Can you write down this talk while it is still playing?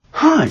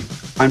Hi,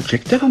 I'm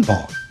Jake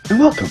Devenball, and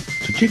welcome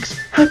to Jake's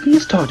Happy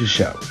Nostalgia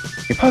Show,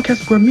 a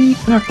podcast where me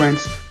and our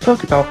friends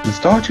talk about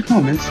nostalgic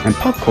moments and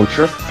pop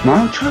culture from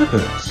our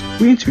childhoods.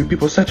 We interview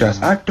people such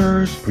as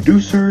actors,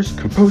 producers,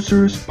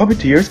 composers,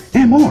 puppeteers,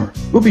 and more.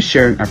 We'll be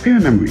sharing our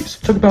favorite memories,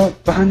 talk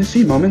about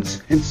behind-the-scenes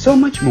moments, and so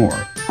much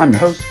more. I'm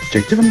your host,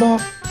 Jake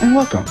Devenball, and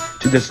welcome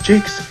to this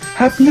Jake's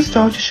Happy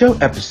Nostalgia Show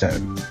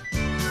episode.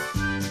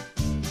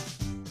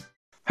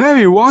 Hey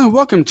everyone,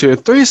 welcome to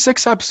the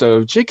 36th episode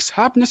of Jake's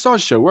Happy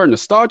Nostalgia Show, where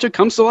nostalgia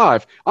comes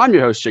alive. I'm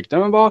your host, Jake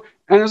Devenball,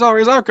 and as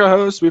always, our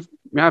co-hosts, we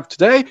have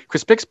today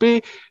Chris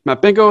Bixby,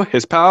 Matt Bingo,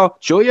 his pal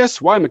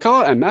Julius, Wyatt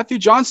McCullough, and Matthew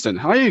Johnston.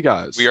 How are you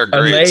guys? We are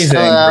great. Amazing.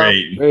 Hello.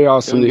 Great. Very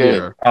awesome to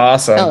hear.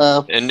 Awesome.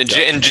 Hello. And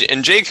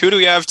Jake, who do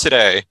we have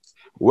today?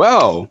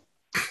 Well,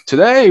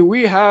 today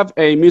we have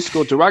a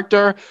musical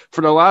director for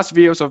the last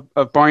videos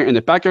of Barney and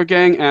the Backyard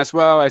Gang, as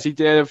well as he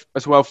did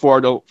as well for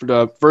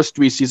the first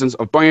 3 seasons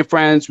of Barney and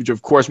Friends, which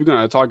of course we're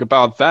going to talk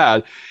about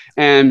that.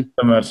 And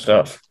So much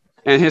stuff.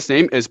 and his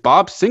name is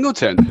Bob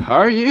Singleton. How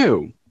are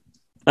you?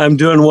 I'm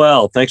doing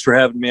well. Thanks for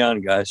having me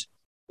on, guys.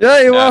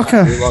 Yeah, you're Yeah.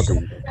 welcome. You're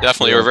welcome.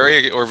 Definitely,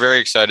 we're very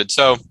excited.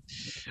 So,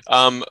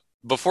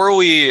 before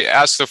we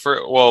ask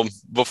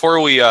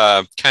before we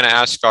kind of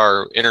ask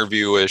our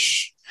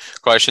interview-ish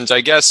questions,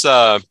 I guess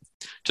to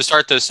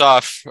start this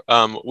off,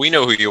 we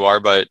know who you are,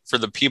 but for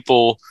the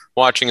people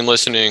watching and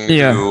listening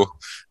who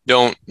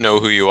don't know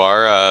who you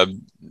are,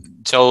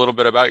 tell a little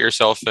bit about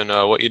yourself and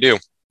what you do.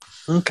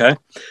 Okay.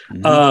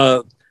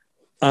 Mhm.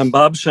 I'm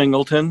Bob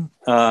Singleton.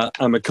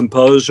 I'm a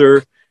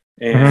composer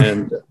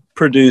and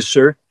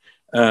producer.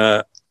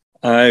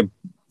 I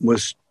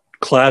was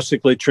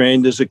classically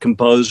trained as a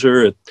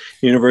composer at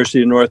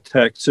University of North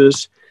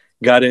Texas,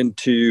 got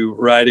into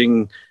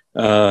writing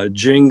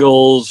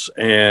jingles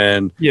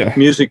and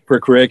music per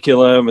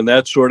curriculum and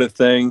that sort of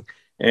thing,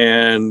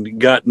 and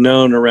got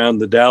known around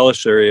the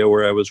Dallas area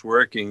where I was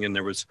working, and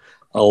there was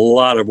a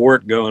lot of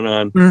work going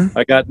on.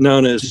 I got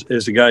known as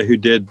a guy who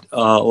did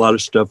a lot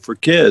of stuff for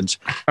kids,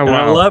 and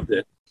I loved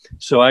it.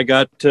 So I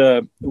got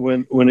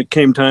when it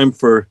came time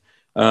for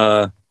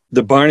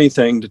the Barney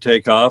thing to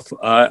take off,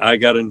 I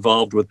got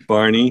involved with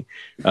Barney.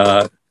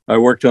 I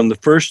worked on the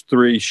first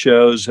 3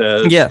 shows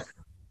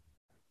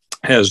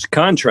as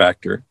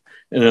contractor.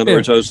 In other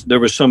words, there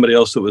was somebody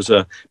else that was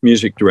a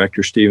music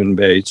director, Stephen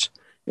Bates,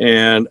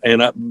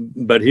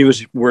 but he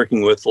was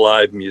working with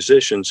live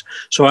musicians.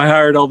 So I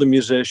hired all the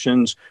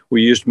musicians.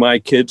 We used my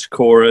kids'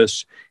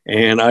 chorus,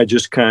 and I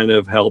just kind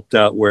of helped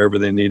out wherever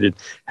they needed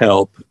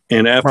help.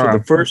 And after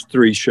the first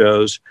 3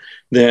 shows,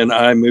 then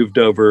I moved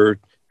over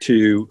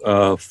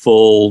to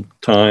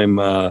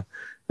full-time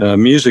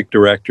music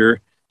director.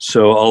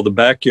 So all the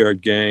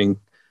Backyard Gang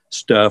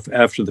stuff,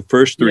 after the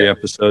first 3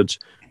 episodes,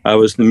 I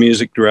was the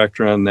music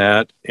director on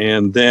that.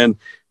 And then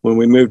when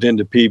we moved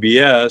into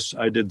PBS,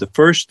 I did the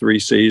first 3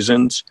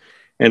 seasons.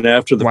 And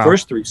after the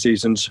first 3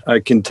 seasons, I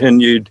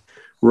continued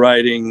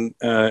writing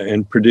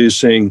and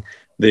producing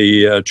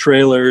the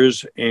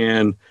trailers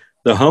and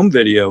the home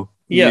video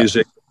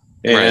music.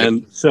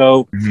 And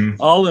so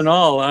all in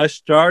all, I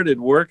started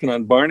working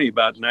on Barney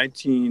about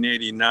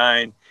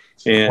 1989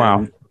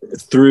 and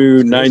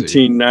through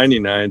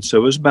 1999. So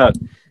it was about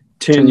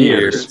 10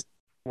 years.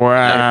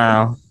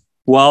 Wow.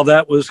 While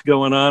that was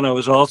going on, I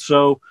was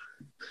also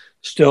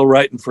still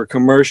writing for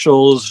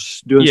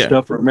commercials, doing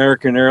stuff for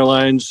American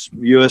Airlines,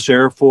 U.S.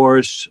 Air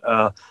Force,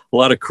 a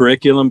lot of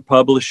curriculum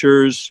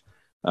publishers,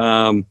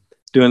 doing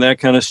that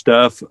kind of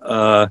stuff.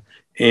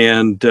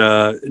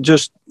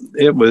 Just,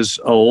 it was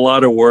a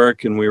lot of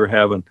work, and we were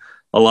having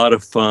a lot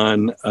of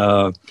fun.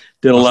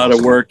 Did a lot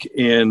of work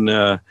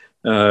in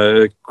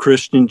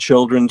Christian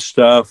children's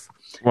stuff.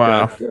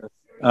 Wow.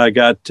 I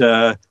got,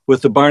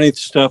 with the Barney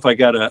stuff, I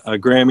got a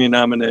Grammy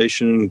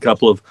nomination, a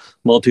couple of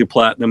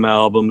multi-platinum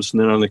albums.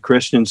 And then on the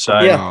Christian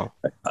side,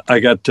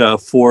 I got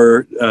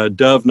 4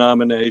 Dove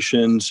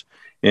nominations,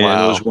 and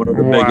it was one of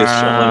the biggest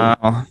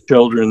selling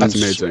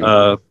children's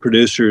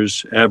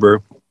producers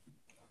ever.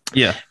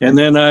 Yeah. And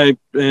then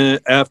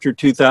after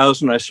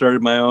 2000, I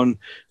started my own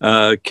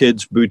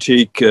kids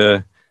boutique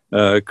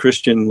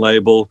Christian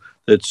label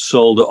that's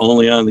sold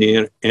only on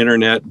the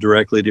internet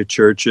directly to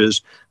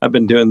churches. I've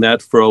been doing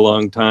that for a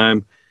long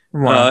time.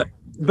 But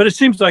it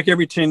seems like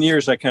every 10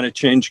 years I kind of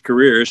change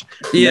careers.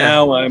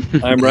 Now I'm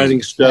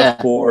writing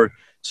stuff for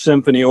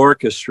symphony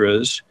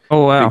orchestras.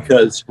 Oh, wow.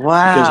 Because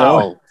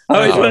I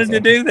always wanted to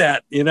do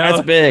that, you know.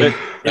 That's big.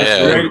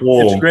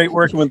 It's great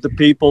working with the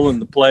people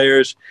and the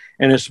players,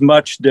 and it's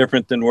much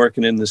different than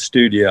working in the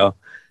studio.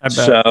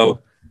 So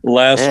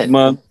last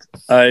month,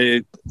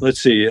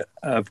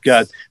 I've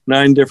got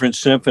 9 different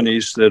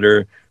symphonies that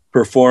are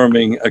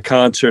performing a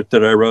concert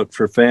that I wrote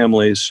for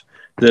families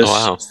this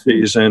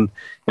season.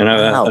 And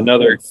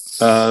another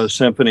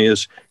symphony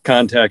has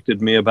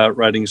contacted me about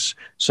writing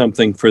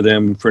something for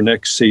them for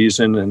next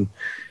season. And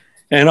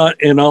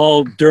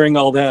during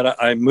all that,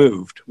 I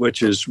moved,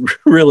 which is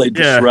really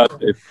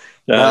disruptive.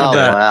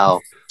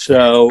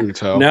 So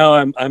now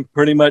I'm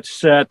pretty much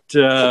set.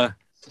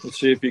 Let's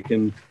see if you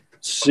can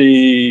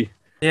see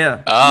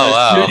Yeah. Oh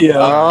wow, Studio.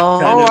 Oh,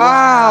 Kind of-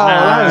 wow.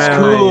 That was Nice.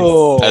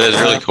 cool. that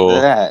is really cool.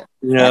 That.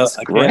 You know, That's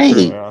I great.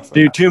 can't Awesome.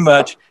 do too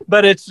much,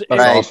 but it's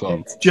Right.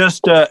 Awesome.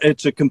 just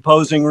it's a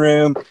composing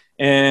room,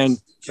 and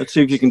let's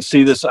see if you can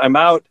see this. I'm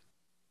out.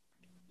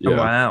 Oh,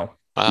 wow.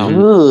 Wow.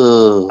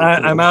 Ooh.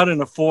 I'm out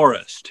in a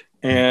forest,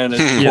 and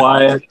it's Yeah.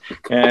 quiet,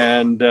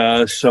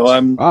 and so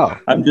Wow.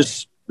 I'm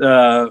just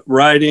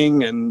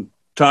writing and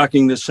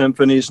talking to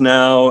symphonies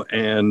now,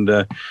 and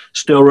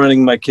still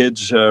running my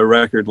kids'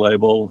 record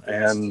label,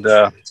 and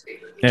There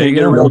can't you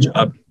get a go. real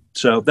job.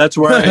 So that's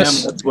where I am.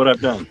 Nice. That's what I've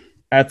done.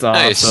 That's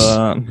Nice.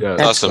 awesome. Yeah.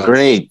 That's Awesome.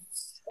 great.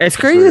 It's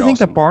crazy very to think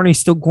awesome. that Barney's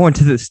still going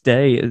to this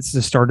day. It's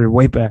just started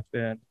way back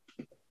then.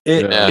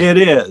 Yeah. It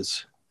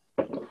is.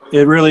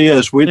 It really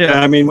is.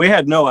 Yeah. I mean, we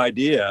had no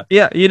idea.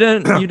 Yeah, you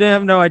didn't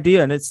have no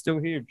idea, and it's still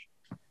huge.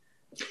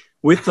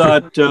 We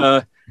thought,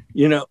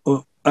 you know,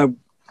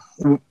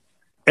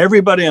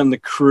 everybody on the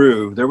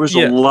crew, there was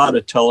Yeah. a lot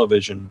of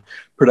television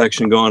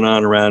production going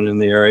on around in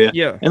the area.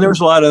 Yeah. And there was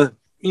a lot of,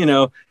 you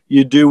know,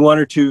 you do one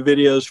or two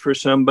videos for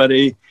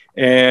somebody,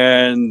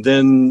 and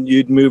then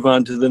you'd move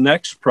on to the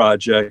next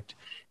project.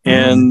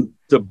 And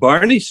the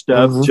Barney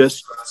stuff Mhm.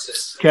 just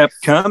kept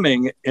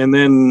coming. And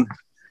then,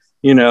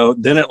 you know,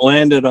 then it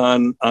landed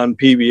on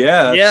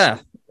PBS. Yeah.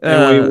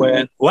 And we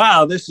went,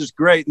 wow, this is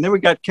great. And then we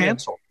got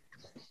canceled.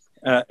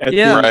 At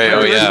Yeah. the Right,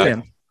 oh, yeah.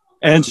 yeah.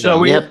 And so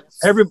we Yep.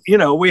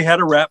 we had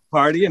a rap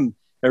party, and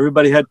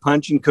everybody had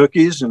punch and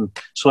cookies, and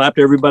slapped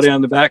everybody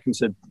on the back and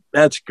said,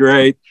 that's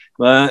great.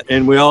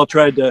 And we all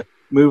tried to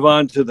move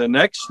on to the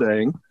next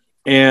thing.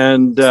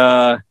 And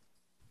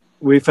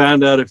we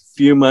found out a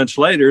few months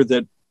later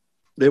that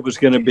it was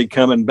going to be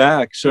coming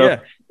back. So Yeah.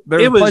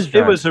 Very it punch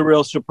drunk. was a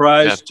real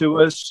surprise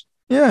to us.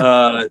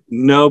 Yeah.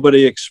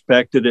 Nobody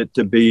expected it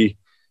to be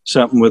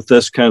something with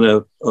this kind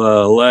of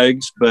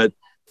legs, but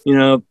you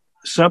know,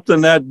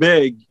 something that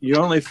big, you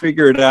only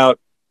figure it out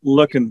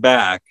looking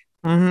back.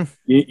 Mhm.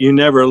 You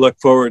never look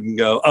forward and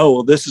go, oh,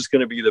 well, this is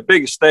going to be the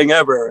biggest thing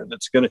ever. And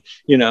it's going to,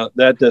 you know,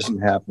 that doesn't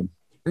happen.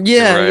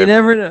 Yeah, you Right.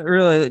 never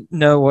really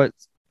know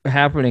what's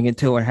happening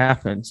until it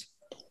happens.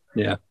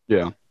 Yeah.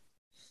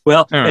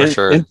 Well, Oh,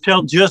 sure.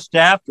 until just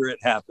after it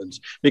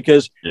happens,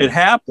 because Yeah. it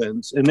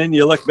happens. And then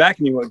you look back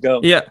and you would go,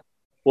 Yeah.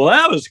 well,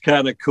 that was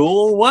kind of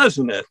cool,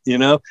 wasn't it? You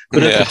know,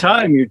 but at Yeah. the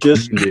time you're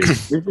just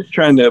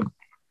trying to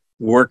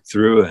work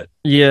through it.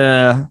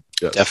 Yeah.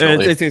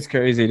 Definitely. It's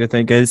crazy to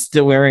think it's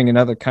still airing in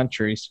other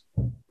countries.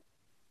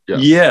 Yeah.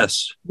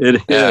 Yes,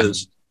 it Yeah.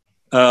 is.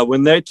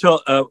 When they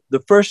told the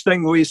first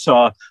thing we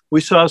saw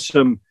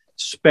some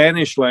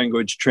Spanish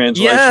language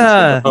translations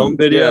Yeah. of the home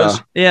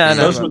videos. Yeah. I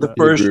know Those were about the that.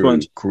 first Hebrew,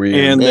 ones, Korean.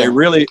 and Yeah.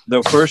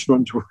 the first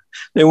ones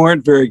they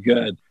weren't very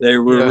good. They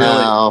were Yeah. really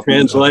No.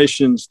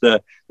 translations,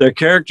 their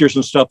characters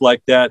and stuff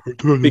like that,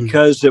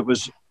 because it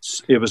was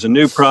a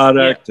new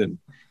product, and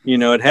you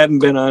know it hadn't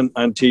been on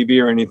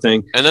TV or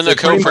anything. And then So the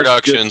pretty much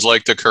co-productions,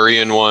 like the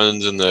Korean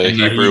ones and the And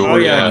the Hebrew. Oh,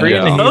 yeah,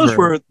 Korean and Those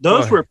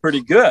Hebrew. were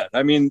pretty good.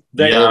 I mean,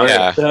 they Yeah.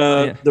 Yeah.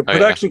 the yeah.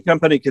 production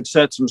company could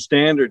set some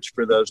standards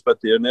for those, but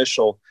the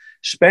initial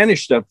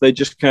Spanish stuff, they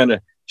just kind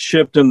of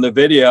shipped them the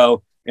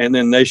video, and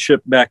then they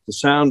shipped back the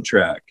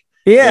soundtrack.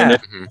 Yeah.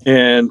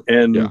 And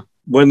Yeah.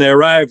 when they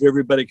arrived,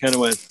 everybody kind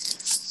of went,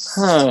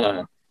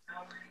 "Huh,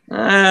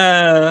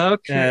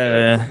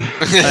 okay,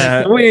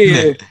 can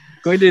we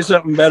do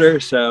something better?"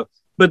 So,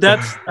 but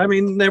that's, I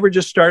mean, they were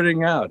just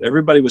starting out.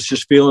 Everybody was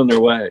just feeling their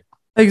way.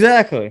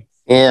 Exactly.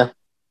 Yeah.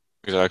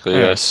 Exactly. Yeah.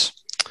 Yes.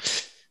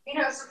 You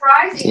know,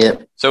 surprising.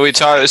 Yep. So we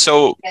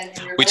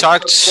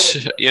talked,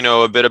 you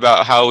know, a bit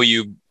about how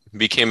you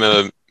became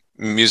a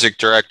music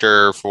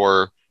director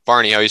for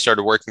Barney, how you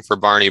started working for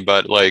Barney,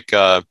 but what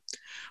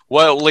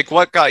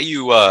got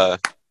you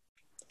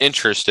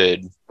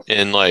interested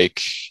in,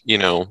 like, you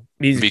know,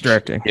 Music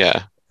directing.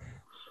 yeah.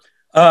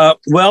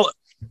 Well,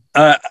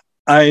 I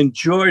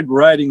enjoyed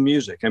writing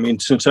music. I mean,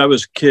 since I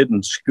was a kid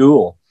in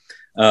school,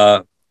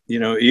 you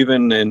know,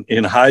 even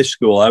in high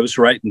school, I was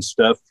writing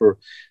stuff for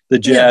the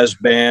jazz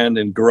band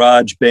and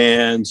garage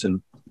bands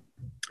and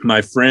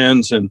my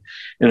friends, and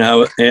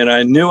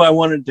I knew I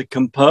wanted to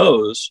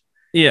compose.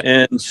 Yeah.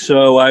 And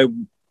so I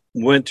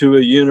went to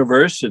a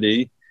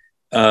university,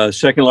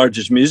 second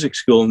largest music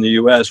school in the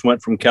U.S.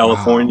 Went from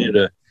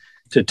California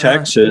to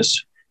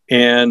Texas,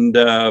 and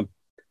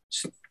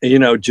you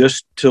know,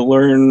 just to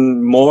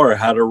learn more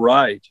how to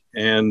write.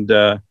 And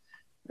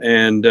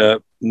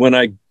when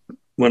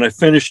I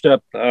finished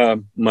up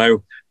my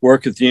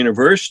work at the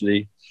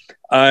university,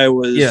 I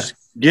was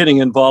getting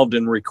involved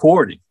in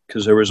recording,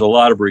 because there was a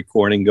lot of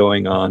recording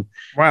going on.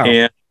 Wow.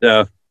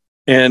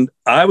 And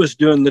I was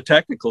doing the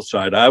technical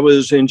side. I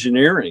was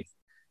engineering.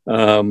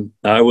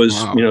 I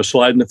was, you know,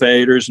 sliding the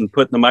faders and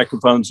putting the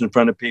microphones in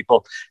front of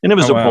people, and it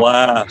was a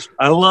blast.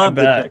 I loved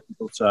the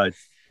technical side.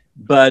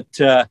 But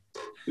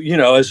you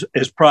know, as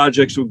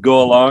projects would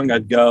go along,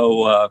 I'd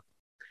go,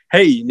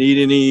 "Hey, you need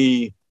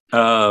any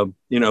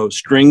you know,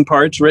 string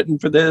parts written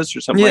for this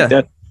or something like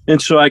that?"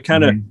 And so I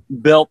kind of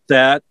built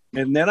that.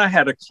 And then I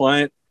had a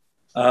client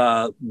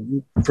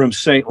from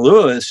St.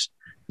 Louis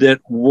that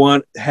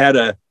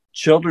had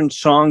children's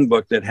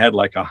songbook that had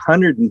like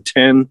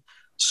 110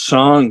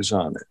 songs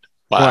on it.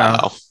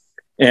 Wow.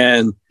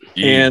 And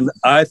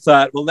I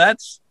thought, well,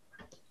 that's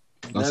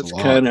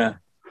kind of,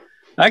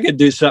 I could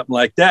do something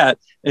like that.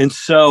 And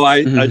so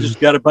I just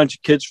got a bunch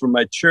of kids from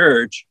my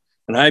church,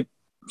 and I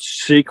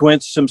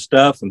sequenced some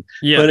stuff and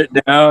put it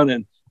down.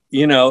 And,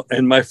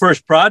 and my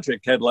first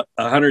project had like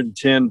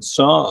 110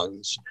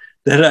 songs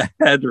that I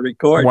had to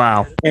record.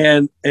 Wow.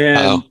 And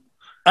I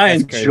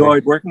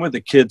enjoyed working with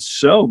the kids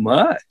so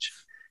much.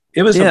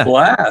 It was a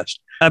blast.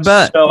 I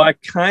bet. So I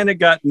kind of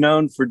got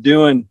known for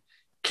doing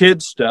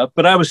kid stuff,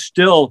 but I was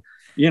still,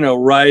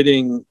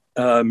 writing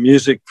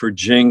music for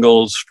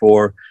jingles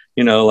for,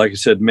 like I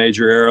said,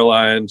 major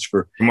airlines,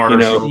 for,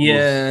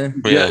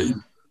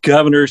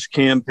 governors'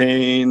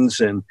 campaigns,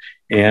 and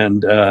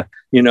I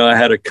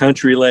had a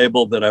country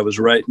label that I was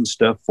writing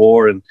stuff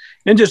for, and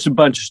just a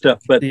bunch of stuff.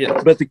 But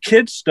the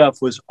kids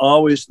stuff was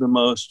always the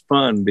most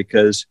fun,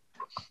 because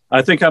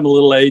I think I'm a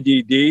little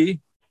ADD,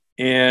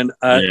 and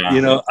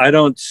I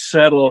don't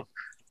settle.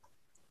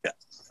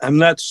 I'm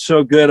not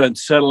so good on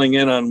settling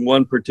in on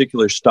one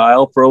particular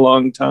style for a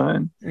long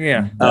time.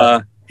 Yeah.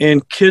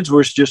 And kids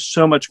were just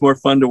so much more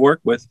fun to work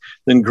with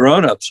than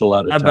grown-ups a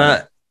lot of times. I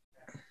bet.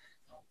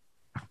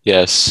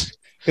 Yes.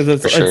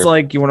 Because it's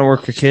like you want to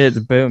work with kids,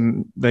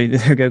 boom, they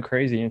go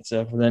crazy and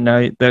stuff. And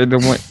then they're the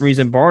one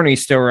reason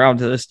Barney's still around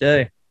to this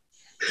day.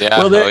 Yeah.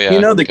 Well,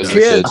 the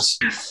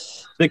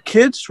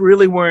kids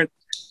really weren't.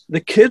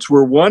 The kids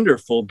were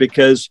wonderful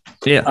because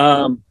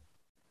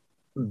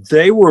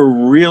they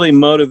were really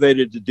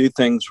motivated to do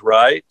things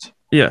right.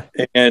 Yeah.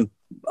 And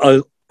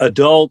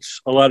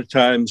adults, a lot of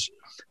times,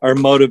 are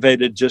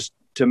motivated just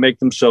to make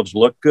themselves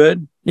look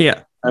good.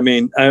 Yeah. I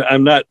mean,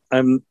 I'm not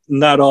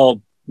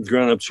all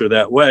grown-ups are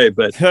that way,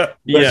 but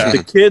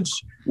the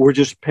kids were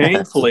just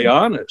painfully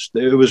honest.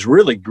 It was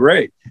really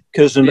great,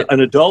 because an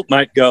adult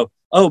might go,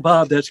 "Oh,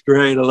 Bob, that's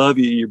great. I love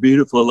you. You're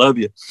beautiful. I love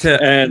you."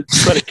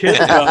 But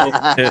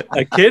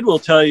a kid will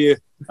tell you,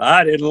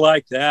 "I didn't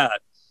like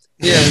that."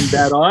 And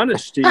that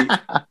honesty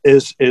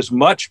is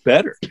much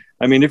better.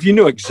 I mean, if you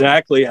know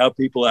exactly how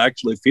people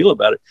actually feel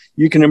about it,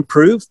 you can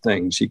improve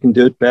things. You can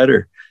do it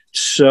better.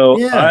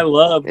 So I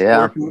loved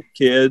working with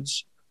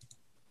kids.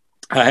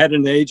 I had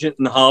an agent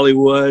in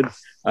Hollywood.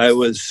 I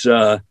was,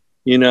 I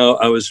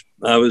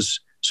was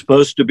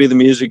supposed to be the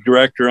music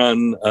director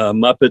on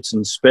Muppets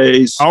in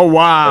Space. Oh,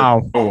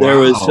 wow. There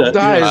was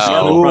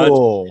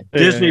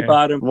Disney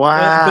bought him.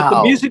 Wow. But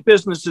the music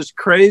business is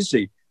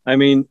crazy. I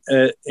mean,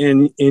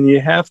 and you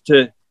have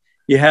to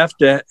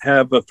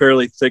have a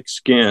fairly thick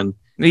skin.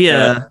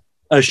 Yeah.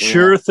 A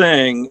sure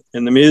thing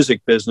in the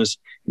music business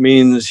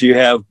means you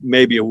have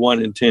maybe a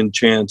 1 in 10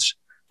 chance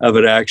of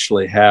it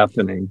actually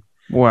happening.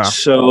 Wow.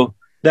 So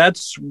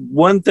that's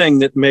one thing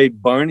that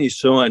made Barney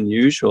so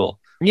unusual,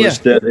 was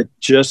that it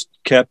just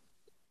kept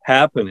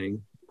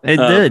happening. It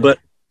did.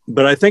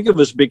 But I think it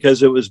was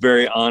because it was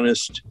very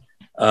honest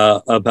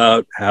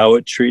about how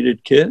it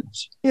treated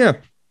kids. Yeah.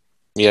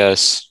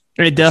 Yes.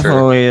 It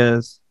definitely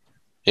is.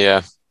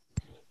 Yeah.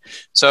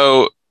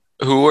 So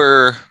who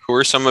were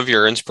some of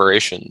your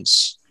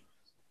inspirations?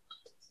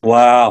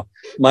 Wow.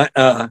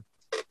 I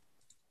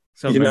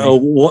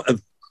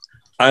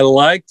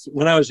liked,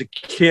 when I was a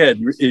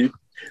kid,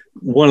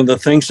 one of the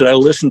things that I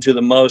listened to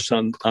the most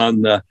on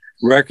the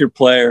record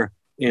player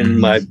in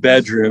my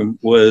bedroom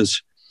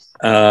was,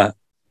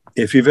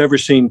 if you've ever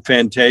seen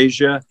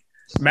Fantasia.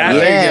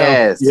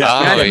 Yes.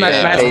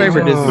 Matt's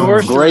favorite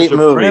is great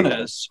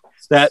movie.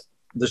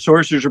 The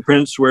Sorcerer's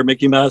Apprentice, where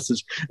Mickey Mouse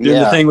is doing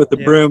the thing with the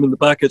broom and the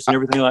buckets and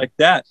everything like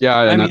that. Yeah,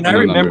 I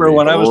remember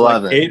when I was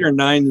like 8 or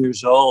 9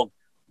 years old,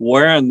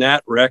 wearing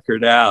that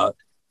record out.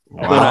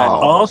 Wow. But I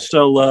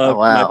also loved,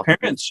 my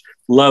parents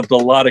loved a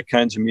lot of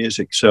kinds of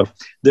music. So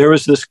there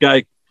was this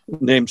guy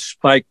named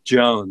Spike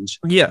Jones,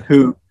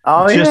 who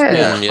just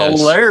did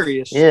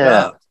hilarious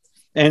stuff.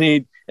 And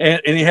he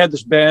had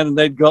this band, and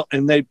they'd go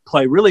and they'd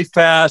play really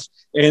fast,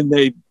 and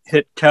they'd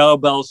hit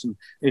cowbells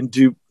and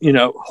do,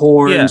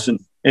 horns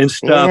and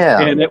stuff.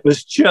 And it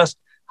was just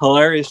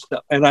hilarious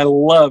stuff. And I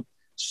loved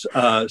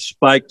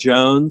Spike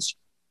Jones.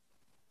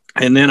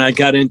 And then I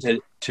got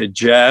into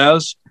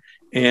jazz.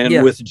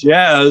 And with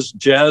jazz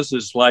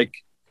is like,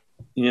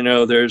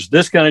 there's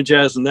this kind of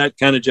jazz and that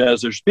kind of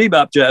jazz. There's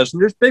bebop jazz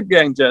and there's big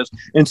gang jazz.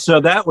 And so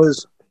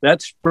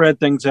that spread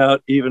things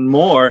out even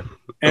more.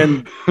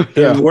 And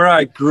where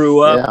I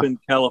grew up in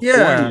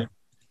California,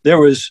 there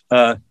was,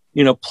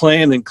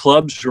 playing in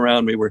clubs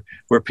around me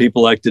where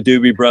people like the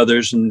Doobie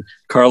Brothers and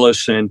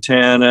Carlos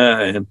Santana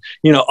and,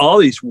 all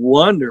these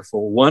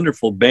wonderful,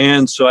 wonderful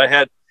bands. So I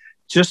had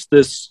just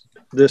this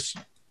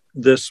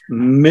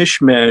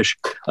mishmash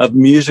of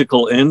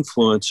musical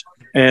influence,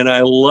 and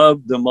I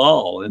loved them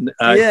all. And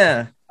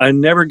I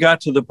never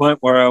got to the point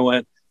where I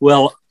went,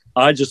 well,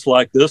 I just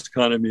like this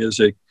kind of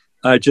music.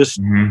 I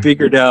just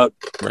figured out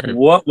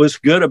what was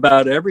good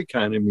about every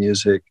kind of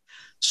music.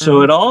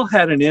 So it all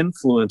had an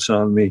influence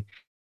on me.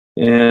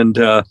 And,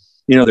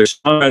 there's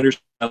songwriters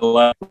I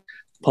like,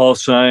 Paul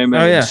Simon,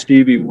 Oh, yeah. and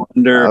Stevie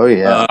Wonder. Oh,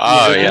 yeah.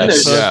 Oh, and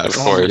yes. there's- Yeah, of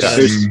course.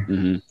 There's,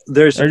 Mhm.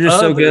 there's They're just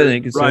so other good,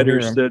 you can still hear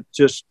writers them. that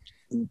just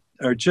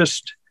are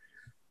just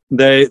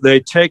they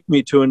take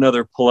me to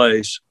another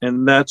place,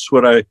 and that's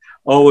what I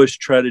always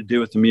try to do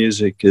with the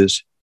music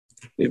is,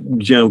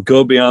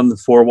 go beyond the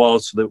four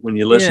walls so that when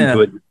you listen Yeah.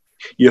 to it,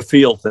 you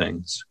feel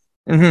things.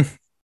 Mhm.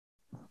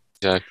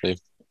 Exactly.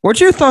 What's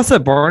your thoughts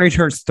that Barney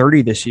turns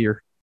 30 this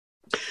year?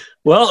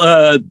 Well,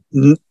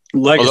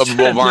 like Well, I the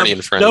said, Barney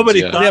and Friends, nobody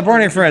yeah. thought Yeah,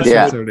 Barney and Friends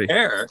Yeah. turns 30.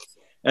 care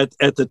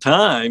at the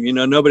time.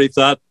 Nobody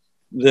thought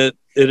that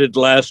it'd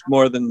last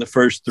more than the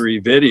first three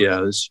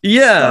videos.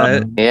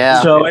 Yeah.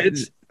 Yeah. So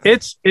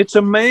it's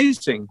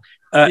amazing.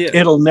 Yeah.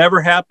 It'll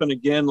never happen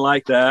again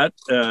like that.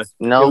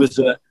 No.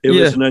 It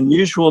was an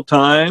unusual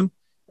time.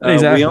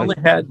 Exactly.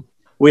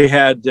 We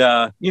had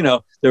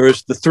there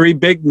was the three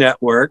big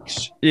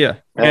networks, yeah.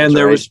 and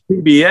there was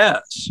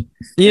PBS. And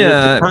at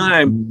Yeah. the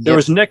time there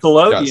was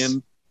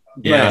Nickelodeon.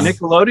 Yes. But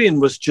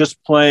Nickelodeon was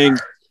just playing.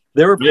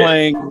 They were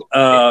playing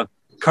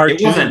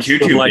cartoons. It wasn't too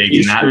from, like, big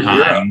in that Eastern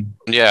Europe. time.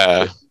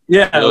 Yeah.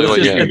 Yeah, it Really was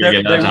was just, big they,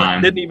 at that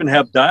time. didn't even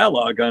have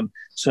dialogue on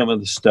some of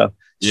the stuff.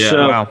 Yeah.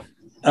 So,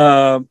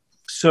 Wow.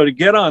 so to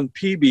get on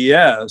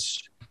PBS,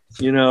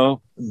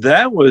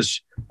 that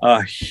was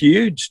a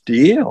huge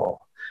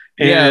deal,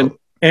 and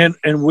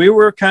we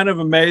were kind of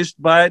amazed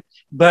by it.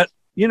 But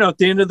at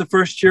the end of the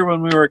first year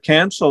when we were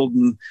canceled,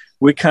 and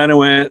we kind of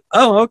went,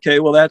 "Oh, okay,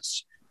 well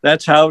that's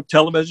how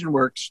television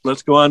works.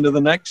 Let's go on to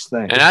the next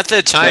thing." And at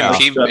the time,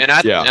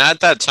 Yeah. and at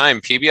that time,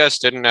 PBS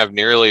didn't have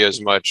nearly as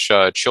much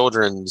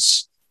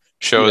children's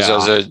shows Yeah.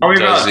 as it Probably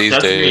does about these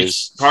Sesame-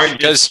 days. Probably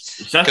Because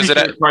Sesame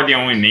Street was probably the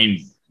only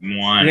main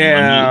one.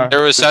 Yeah.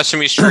 there was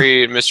Sesame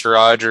Street, Mr.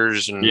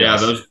 Rogers, and Yeah,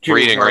 those two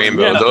Reading were-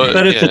 Rainbow. Yeah, Those-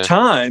 but at yeah. the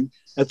time,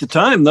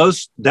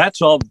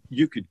 that's all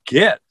you could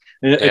get,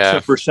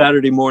 except for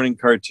Saturday morning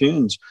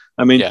cartoons.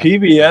 I mean, Yeah.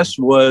 PBS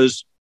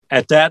was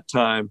at that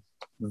time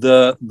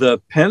the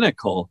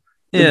pinnacle.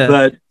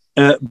 Yeah.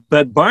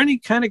 But Barney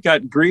kind of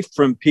got grief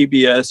from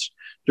PBS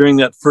during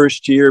that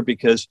first year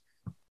because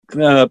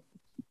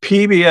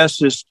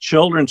PBS's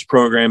children's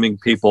programming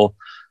people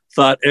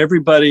thought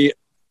everybody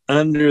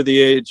under the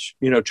age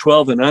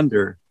 12 and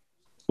under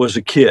was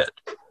a kid,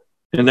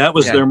 and that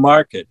was their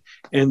market.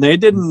 And they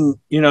didn't,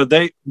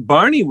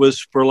 Barney was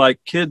for like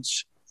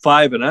kids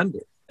 5 and under.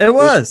 It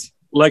was.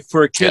 Like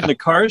for a kid in a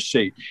car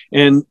seat.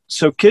 And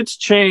so kids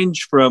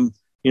change from,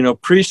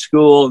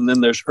 preschool, and then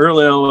there's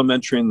early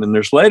elementary, and then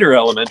there's later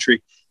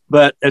elementary.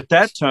 But at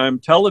that time,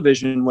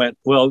 television went,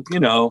 well,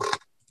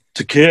 it's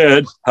a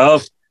kid.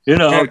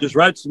 Just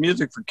write some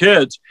music for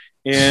kids.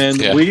 And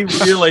we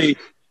really,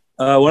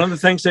 one of the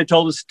things they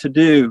told us to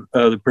do,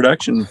 the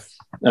production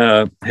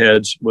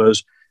heads,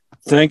 was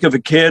think of a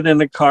kid in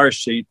a car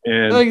seat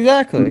and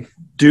Exactly.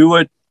 do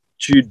what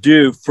you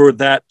do for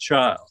that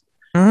child.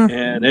 Mhm.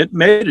 And it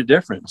made a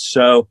difference.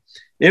 So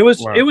it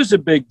was a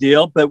big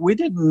deal, but we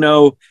didn't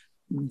know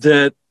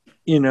that,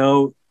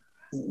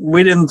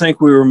 we didn't think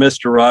we were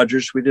Mr.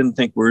 Rogers. We didn't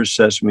think we were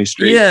Sesame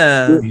Street.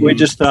 Yeah. We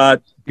just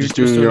thought, Just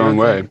doing it your own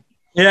way.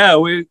 yeah,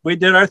 we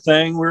did our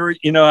thing. We were,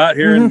 out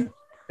here, and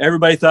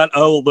everybody thought,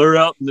 oh, well, they're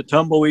out in the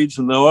tumbleweeds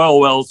and the oil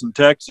wells in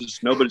Texas.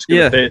 Nobody's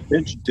going to pay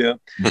attention to them.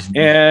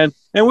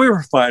 And we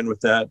were fine with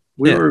that.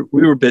 We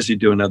were busy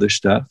doing other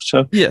stuff.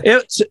 So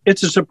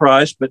it's a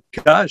surprise, but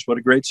gosh, what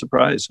a great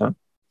surprise, huh?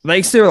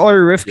 Thanks to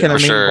Larry Rifkin. Yeah, I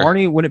mean, sure.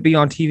 Barney wouldn't be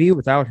on TV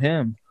without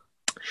him.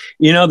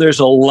 There's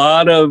a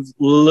lot of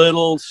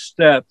little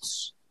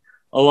steps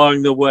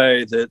along the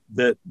way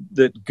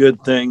that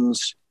good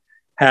things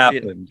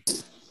happened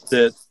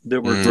that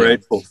we're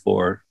grateful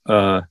for.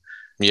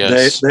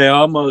 Yes. They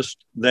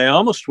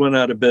almost went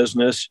out of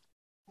business.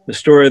 The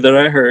story that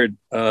I heard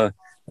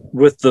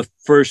with the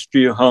first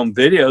few home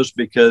videos,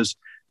 because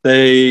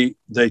they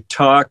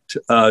talked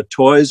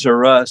Toys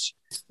R Us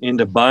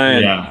into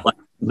buying like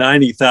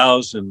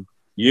 90,000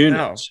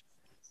 units.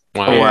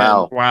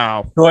 Wow.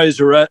 Wow. Toys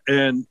R Us,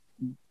 and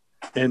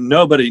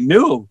nobody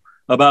knew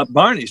about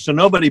Barney, so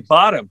nobody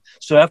bought him.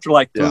 So after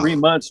like 3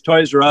 months,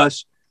 Toys R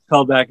Us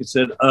called back and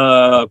said,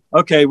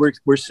 "Okay,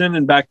 we're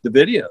sending back the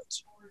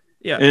videos."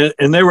 Yeah.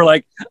 And they were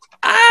like,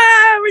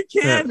 we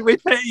can't. We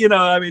pay.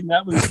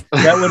 That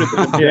would have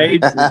been a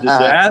major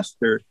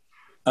disaster.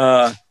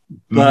 But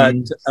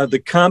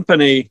the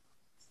company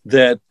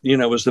that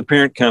was the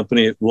parent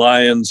company at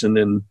Lions, and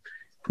then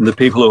the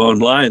people who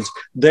owned Lions,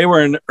 they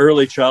were an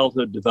early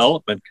childhood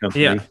development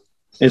company. Yeah.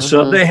 And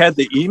so they had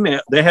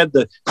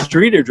the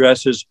street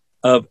addresses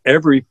of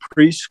every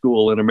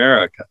preschool in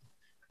America.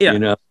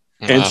 Yeah.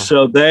 And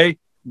so they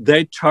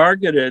did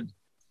target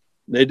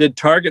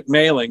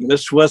mailing.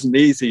 This wasn't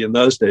easy in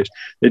those days.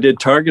 They did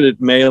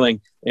targeted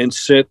mailing and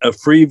sent a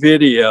free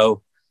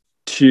video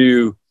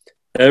to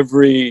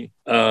every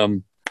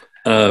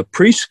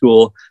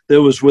preschool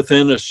that was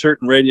within a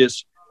certain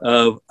radius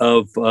of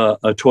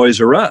a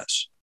Toys R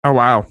Us. Oh,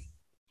 wow.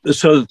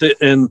 So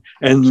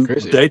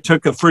they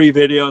took a free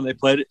video and they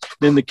played it.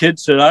 Then the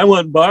kids said, "I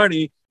want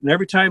Barney." And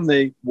every time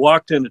they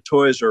walked into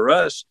Toys R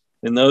Us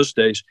in those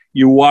days,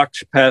 you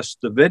walked past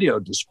the video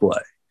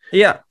display.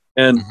 Yeah.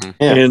 and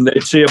and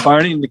they'd see a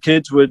Barney, and the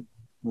kids would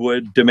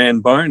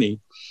demand Barney,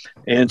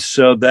 and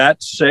so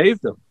that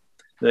saved them.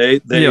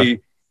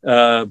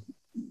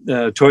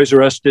 Toys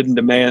R Us didn't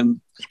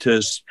demand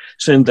to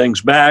send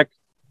things back.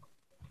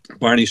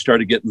 Barney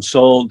started getting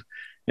sold,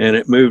 and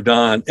it moved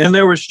on. And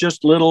there was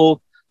just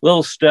little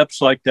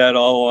steps like that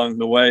all along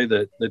the way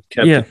that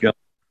kept it going.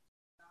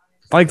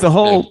 Like the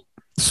whole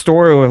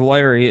story with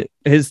Larry,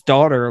 his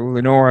daughter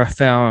Lenora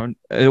found.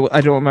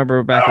 I don't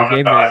remember back what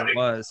game it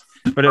was,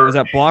 but it was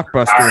at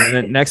Blockbuster. And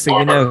then next thing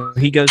you know,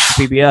 he goes to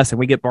PBS, and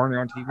we get Barney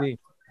on TV.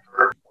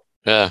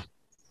 Yeah.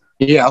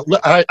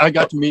 I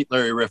got to meet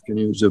Larry Rifkin.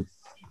 He was a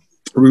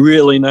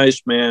really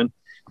nice man,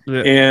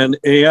 and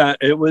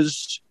it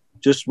was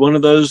just one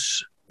of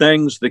those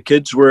things. The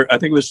kids were, I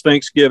think it was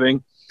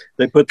Thanksgiving,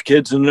 they put the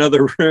kids in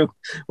another room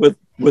with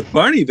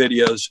Barney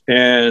videos,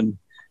 and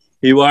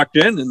he walked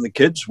in and the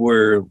kids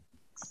were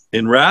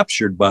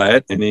enraptured by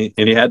it, and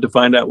he had to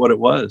find out what it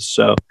was.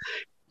 So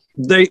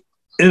and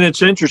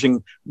it's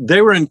interesting,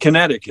 they were in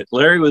Connecticut.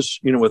 Larry was,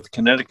 with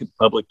Connecticut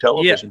Public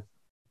Television.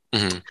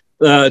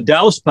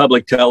 Dallas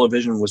Public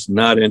Television was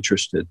not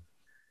interested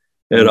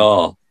at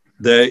all.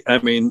 They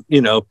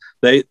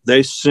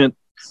sent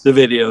the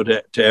video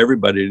to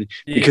everybody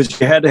because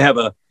you had to have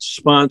a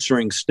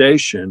sponsoring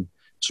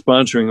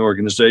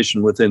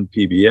organization within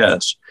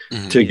PBS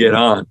to get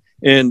on.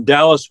 And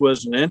Dallas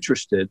wasn't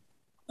interested.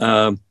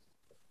 Not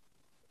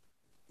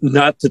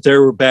that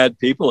there were bad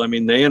people. I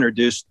mean, they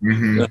introduced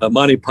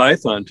Monty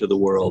Python to the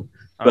world,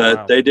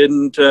 but they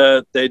didn't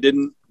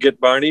get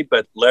Barney,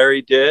 but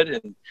Larry did,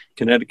 and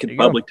Connecticut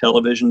Public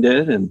Television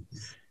did. And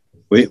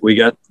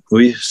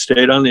we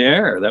stayed on the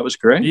air. That was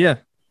great. Yeah.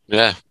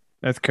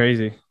 That's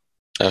crazy.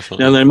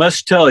 Definitely. And I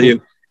must tell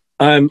you,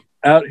 I'm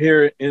out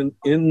here in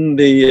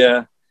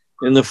the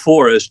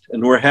forest,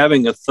 and we're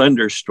having a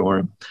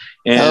thunderstorm.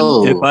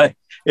 And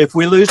if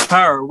we lose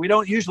power, we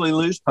don't usually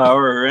lose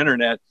power or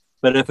internet,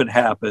 but if it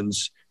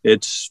happens,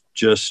 it's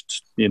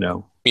just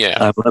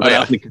Yeah,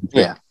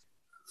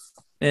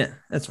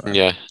 that's right.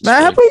 Yeah.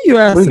 Matt, how about you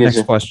ask the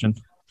next question?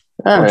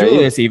 All right.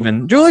 Julius,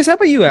 even. Julius, how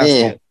about you ask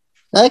it?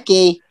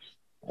 Okay.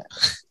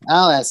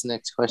 I'll ask the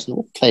next question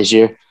with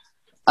pleasure.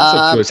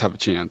 Julius have a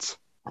chance.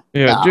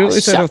 Yeah,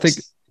 Julius, I don't think.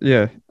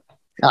 Yeah.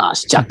 Oh,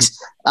 shucks.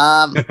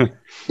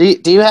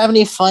 Do you have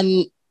any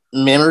fun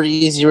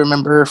memories you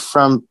remember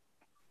from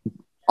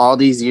all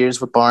these years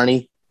with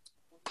Barney?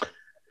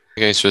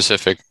 Any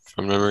specific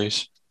from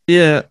memories?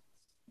 Yeah.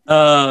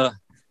 Well,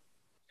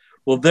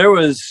 there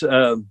was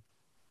an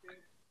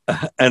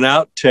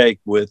outtake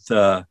with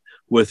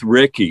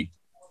Ricky.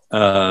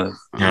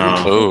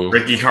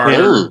 Ricky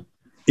Carter.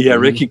 Yeah,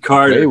 Ricky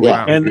Carter.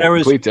 Wow. And there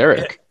was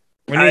Derek.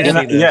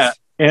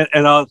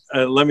 And I'll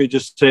let me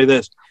just say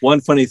this.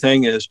 One funny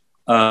thing is,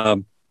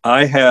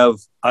 I have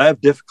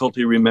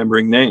difficulty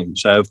remembering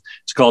names.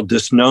 It's called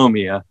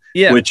dysnomia,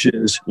 which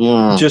is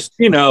just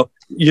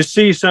you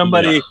see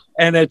somebody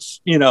and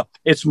it's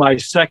my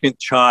second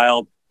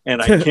child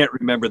and I can't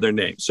remember their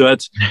name. When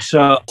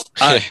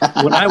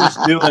I was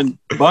doing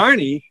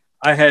Barney,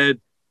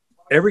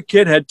 every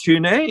kid had two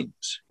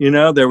names.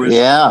 There was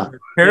their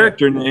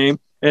character name,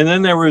 and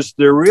then there was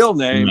their real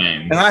name.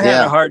 And I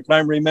had a hard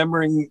time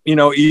remembering,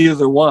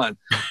 either one.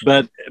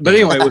 But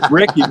anyway, with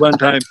Ricky, one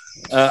time,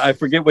 I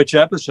forget which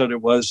episode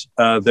it was.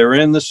 They're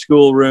in the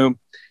schoolroom,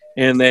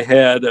 and they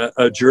had a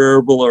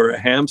gerbil or a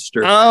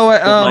hamster.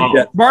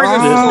 Barney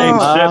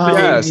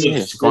was his name.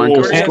 Going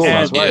to school.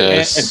 That's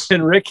right.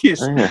 And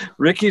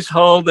Ricky's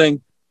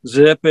holding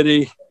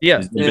Zippity.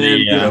 Yeah.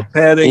 And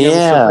petting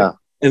him.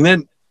 And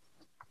then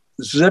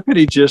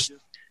Zippity just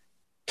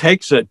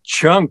takes a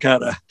chunk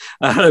out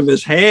of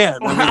his hand.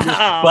 I mean,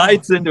 just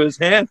bites into his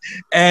hand,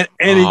 and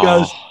he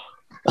goes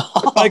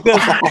like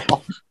this,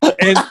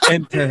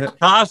 and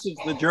tosses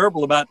the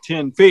gerbil about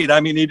 10 feet. I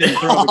mean, he didn't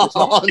throw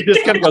it; he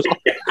just kind of goes,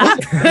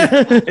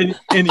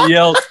 and he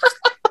yells,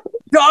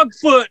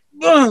 "Dogfoot!"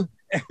 and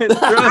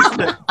throws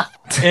it.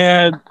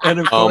 And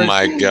of course, oh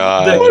my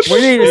god,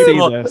 we need to see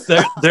this.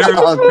 They're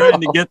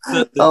trying to get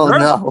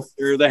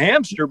the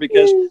hamster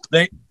because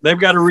they've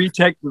got to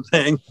retake the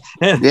thing.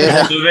 So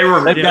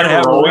they've got to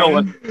have a real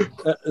one.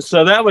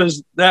 So that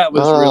was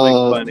really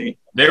funny.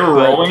 They were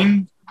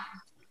rolling.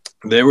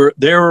 They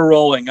were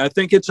rolling. I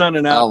think it's on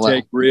an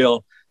outtake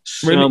reel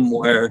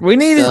somewhere. We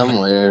need it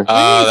somewhere.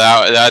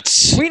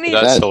 That's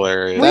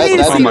hilarious.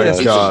 Oh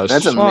my gosh,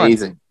 that's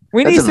amazing.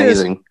 That's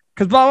amazing.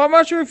 Because Bob, I'm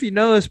not sure if you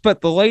know this,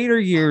 but the later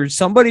years,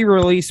 somebody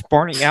released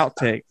Barney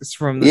outtakes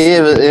from the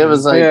it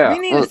was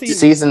like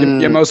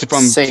season. Yeah, mostly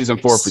from 6. season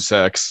 4 through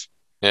 6.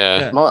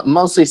 Yeah.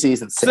 Mostly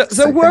season 6.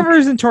 So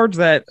whoever's in charge of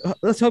that,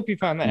 let's hope you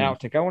find that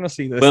outtake. I want to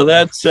see this. Well,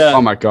 that's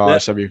oh my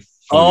gosh, that'd be funny.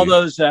 All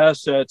those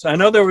assets. I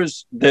know there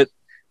was that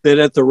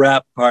at the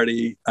wrap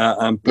party.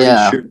 I'm pretty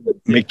sure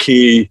that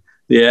McKee,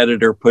 the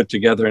editor, put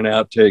together an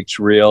outtakes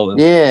reel. And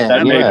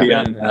that may be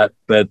on that,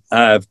 but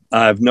I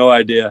have no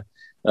idea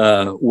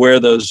where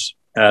those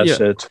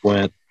assets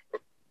went.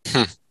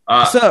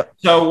 So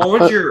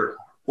what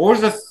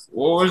what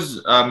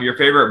was your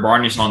favorite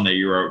Barney song that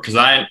you wrote? Because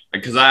I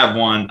have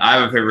one. I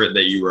have a favorite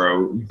that you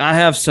wrote. I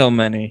have so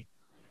many.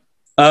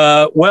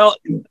 Well,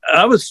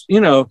 I was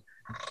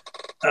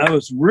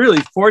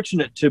really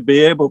fortunate to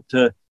be able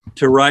to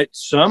write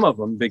some of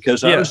them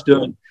because I was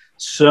doing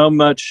so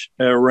much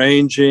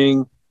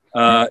arranging.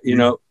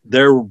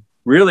 There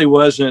really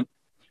wasn't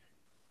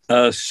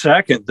a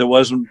second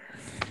that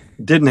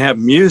didn't have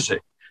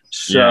music.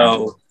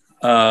 So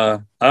I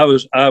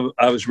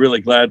was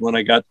really glad when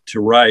I got to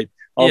write.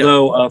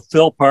 Although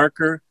Phil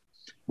Parker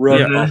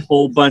wrote a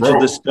whole bunch of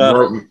the stuff.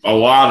 Wrote a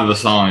lot of the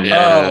songs.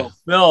 Yeah. Oh,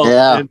 Phil.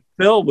 Yeah. And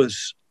Phil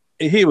was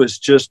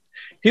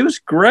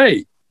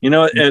great.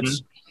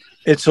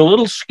 It's a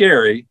little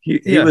scary.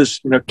 He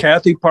was,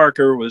 Kathy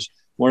Parker was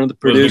one of the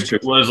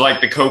producers. Was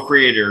like the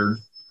co-creator.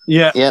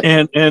 Yeah.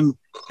 Yep.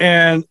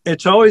 And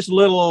it's always a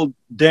little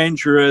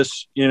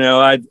dangerous.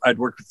 I'd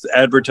work with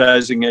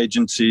advertising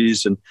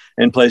agencies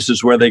and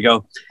places where they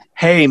go,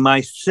 hey,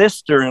 my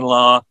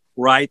sister-in-law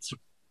writes,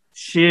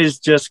 she's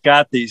just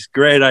got these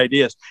great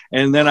ideas.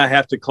 And then I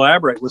have to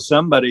collaborate with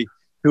somebody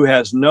who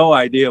has no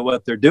idea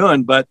what they're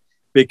doing, but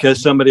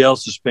because somebody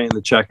else is paying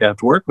the check, I have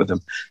to work with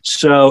them.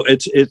 So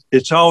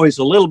it's always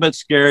a little bit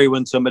scary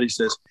when somebody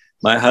says,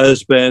 my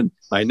husband,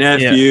 my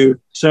nephew,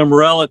 some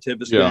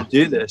relative is going to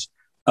do this.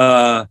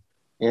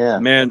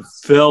 Man,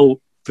 Phil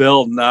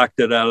knocked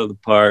it out of the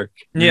park.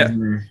 Yeah.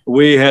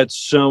 We had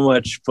so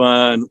much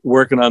fun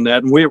working on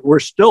that. And we're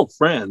still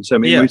friends. I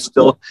mean, we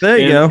still, there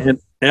you go. And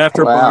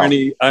after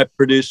Barney, I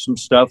produced some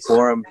stuff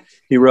for him.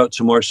 He wrote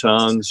some more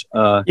songs,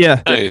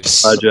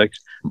 Nice. projects.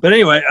 But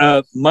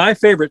anyway, my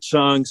favorite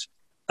songs,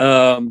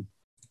 that's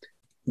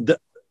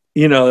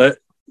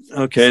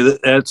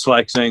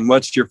like saying,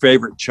 what's your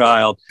favorite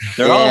child?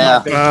 They're all my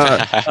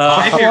favorite.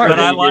 My favorite but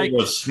I like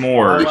was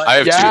S'mores. I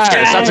have two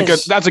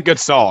favorites. That's a good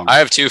song. I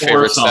have two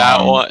favorites.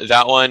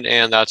 That one,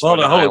 and that's Hold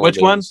on. Which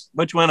one?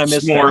 Which one? I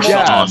missed. S'mores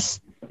that. song.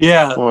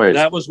 Yeah, S'mores.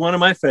 that was one of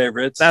my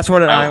favorites. That's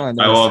what an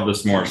island is. I love the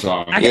S'mores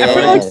song. I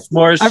feel like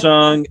S'mores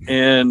song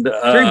and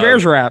Three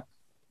Bears rap.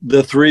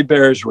 The Three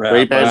Bears rap.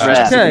 Three Bears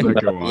rap.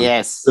 Okay.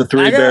 Yes. The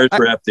Three Bears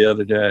rap the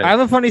other day. I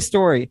have a funny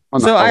story.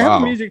 I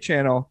have a music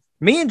channel.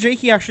 Me and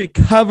Jakey actually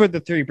covered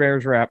the Three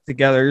Bears rap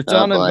together. It's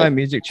on my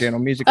music channel,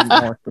 Music and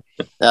More.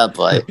 Oh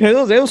boy. It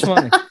was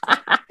funny.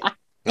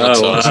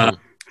 That's awesome.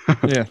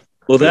 Yeah.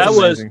 Well, that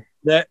was amazing.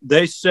 That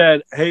they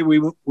said, hey,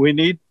 we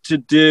need to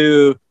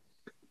do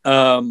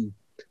the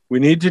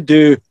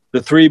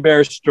Three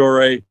Bears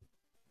story,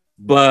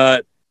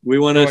 but we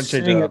want to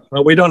sing it,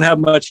 but we don't have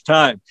much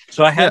time.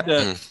 So I had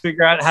to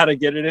figure out how to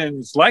get it in.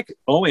 It's like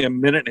only a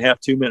minute and a half,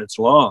 2 minutes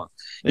long.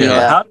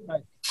 How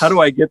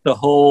do I get the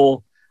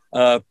whole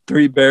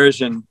Three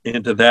Bears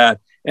into that?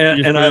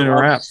 And I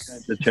love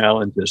the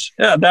challenges.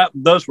 Yeah,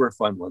 those were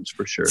fun ones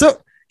for sure.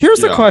 So here's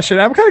the question.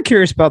 I'm kind of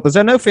curious about this.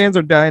 I know fans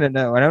are dying to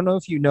know. I don't know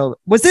if you know.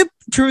 Was it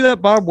true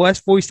that Bob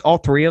West voiced all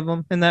three of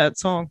them in that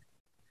song?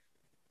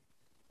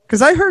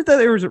 Because I heard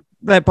that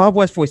that Bob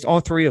West voiced all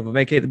three of them,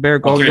 aka the Bear, All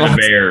Goldilocks. the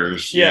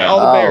Bears. Yeah, all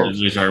the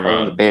Bears.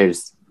 All the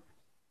Bears.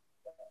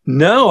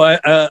 No,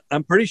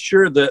 I'm pretty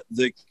sure that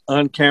the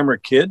on-camera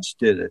kids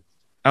did it.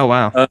 Oh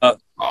wow.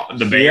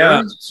 The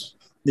Bears.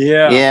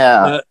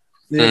 Yeah.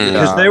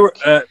 Because they were.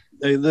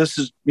 This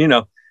is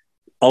a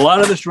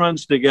lot of this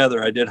runs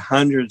together. I did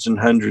hundreds and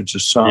hundreds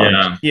of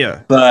songs.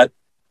 Yeah. But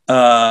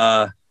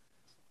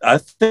I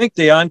think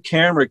the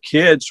on-camera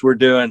kids were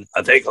doing,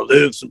 I think I'll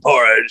do some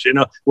porridge,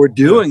 we're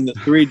doing the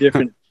three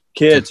different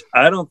kids.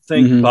 I don't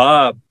think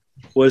Bob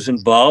was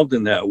involved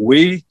in that.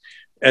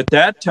 At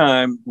that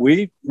time,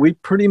 we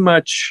pretty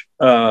much,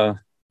 that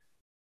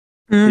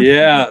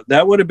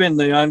would have been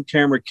the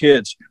on-camera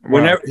kids.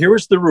 Whenever, here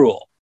was the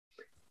rule.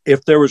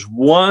 If there was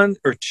one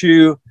or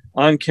two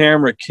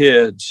on-camera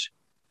kids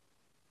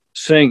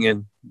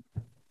singing,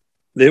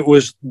 it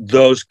was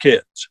those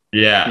kids.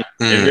 Yeah.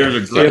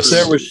 If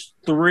there was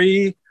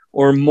three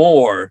or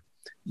more,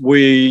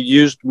 we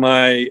used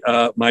my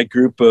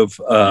group of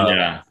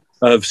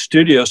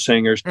studio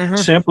singers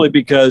simply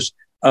because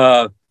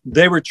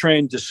they were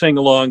trained to sing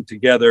along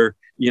together,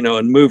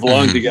 and move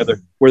along together.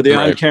 Where the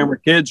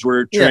on-camera kids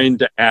were trained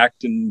to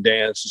act and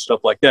dance and stuff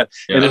like that,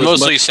 and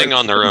mostly sing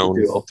on their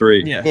own. All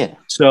three. Yeah.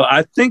 So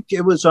I think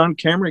it was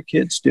on-camera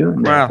kids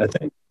doing that. I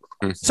think.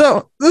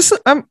 So this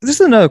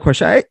is another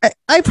question.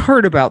 I've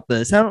heard about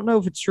this. I don't know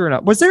if it's true or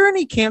not. Was there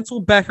any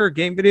canceled Becker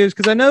game videos?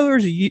 Because I know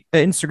there's an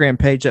Instagram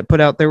page that put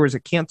out there was a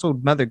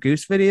canceled Mother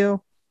Goose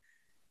video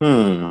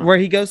where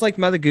he goes like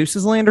Mother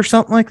Goose's land or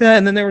something like that.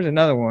 And then there was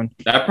another one.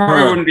 That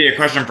probably wouldn't be a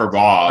question for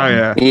Bob. Oh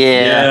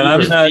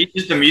yeah. He's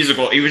just a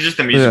musical. He was just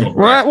a musical.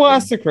 Well,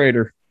 ask the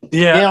creator.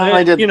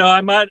 I did. I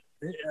might.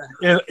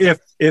 If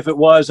it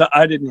was,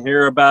 I didn't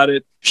hear about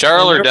it.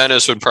 Cheryl or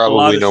Dennis would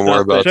probably know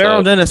more about that.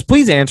 Cheryl, Dennis,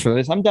 please answer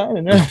this. I'm dying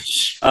to know.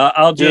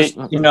 I'll just,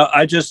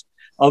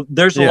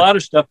 there's a lot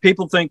of stuff.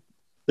 People think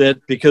that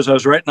because I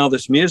was writing all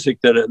this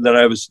music that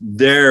I was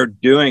there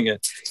doing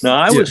it. No,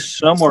 I was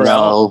somewhere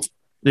else.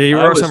 Yeah, you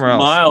were somewhere else,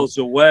 miles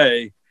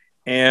away.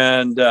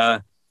 And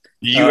do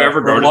you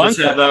ever go to the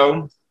set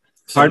though?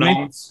 Pardon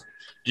me?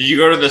 Did you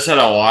go to the set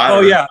a lot?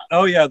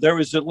 Oh yeah. There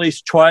was at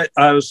least twice.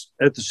 I was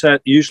at the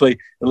set usually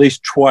at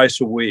least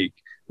twice a week.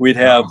 We'd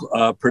have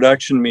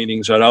production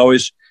meetings. I'd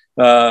always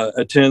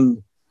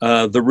attend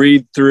the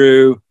read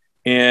through,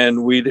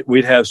 and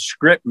we'd have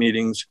script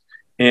meetings,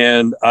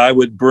 and I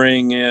would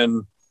bring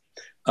in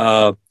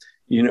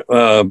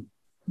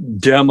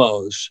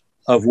demos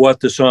of what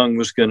the song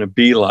was going to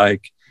be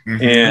like,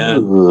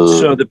 and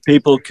so that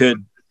people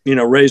could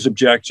raise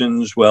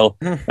objections. Well,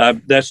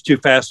 that's too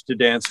fast to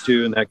dance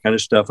to, and that kind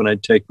of stuff. And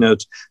I'd take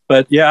notes.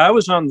 But yeah, I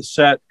was on the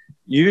set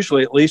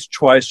usually at least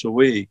twice a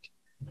week.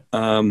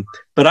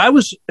 But I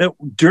was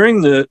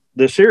during the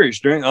series,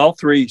 during all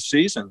 3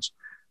 seasons,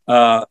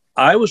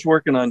 I was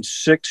working on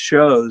 6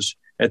 shows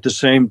at the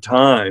same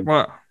time.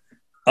 Wow.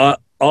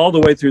 All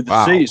the way through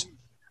the season.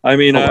 I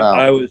mean,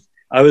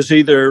 I was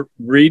either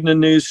reading a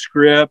new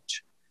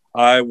script,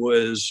 I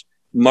was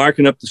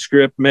marking up the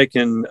script,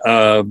 making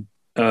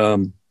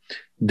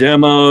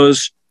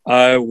demos.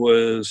 I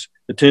was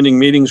attending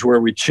meetings where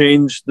we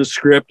changed the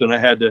script, and I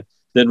had to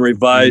then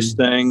revise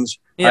things.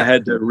 I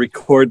had to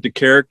record the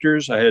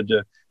characters. I had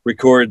to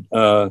record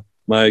the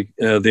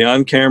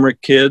on-camera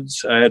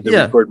kids. I had to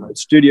record my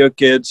studio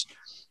kids.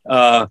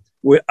 I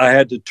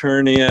had to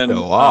turn in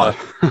what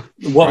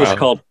was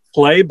called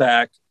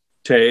playback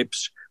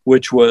tapes,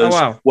 which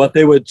was what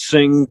they would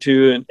sing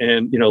to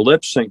and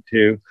lip sync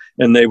to,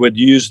 and they would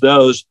use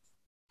those.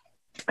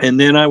 And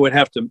then I would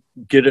have to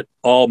get it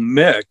all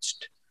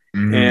mixed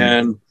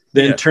and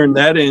then turn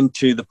that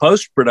into the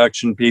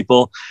post-production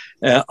people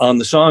on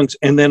the songs.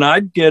 And then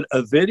I'd get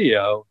a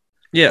video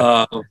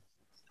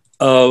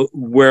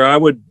where I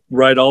would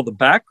write all the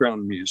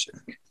background music,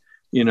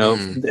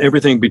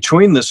 everything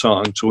between the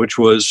songs, which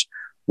was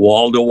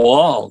wall to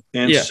wall.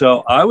 And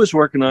so I was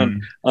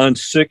working on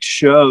 6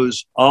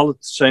 shows all at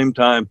the same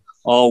time,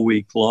 all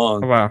week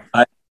long. Oh, wow.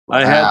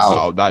 I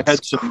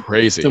had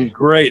crazy. Some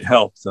great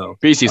help though.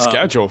 Busy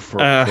schedule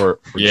for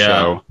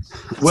show.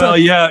 Well,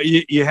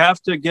 you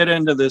have to get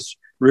into this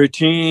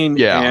routine.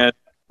 Yeah. And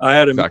I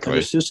had an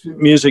assistant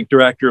music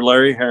director,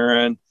 Larry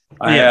Heron.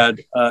 I had,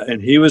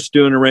 and he was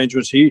doing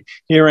arrangements. He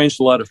arranged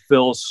a lot of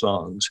Phil's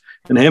songs,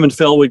 and him and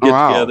Phil would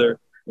get together.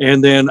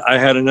 And then I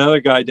had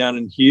another guy down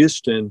in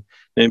Houston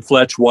named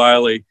Fletch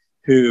Wiley,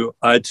 who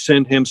I'd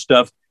send him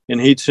stuff,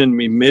 and he'd send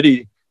me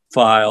MIDI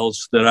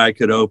files that I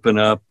could open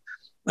up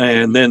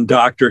and then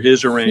doctor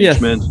his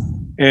arrangements.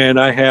 And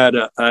I had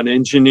an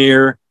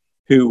engineer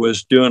who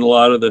was doing a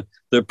lot of the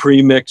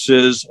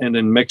pre-mixes and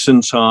then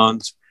mixing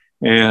songs.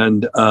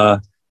 And,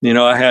 I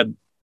had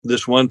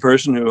this one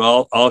person who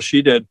all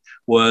she did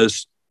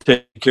was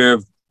take care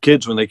of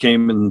kids when they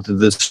came into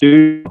the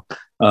studio.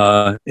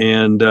 I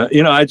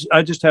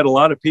just had a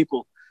lot of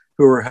people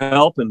who were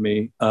helping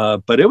me,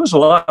 but it was a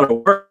lot of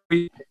work.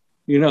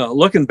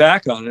 Looking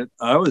back on it,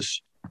 I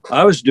was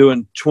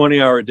doing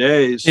 20-hour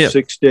days,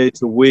 6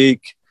 days a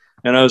week,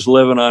 and I was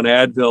living on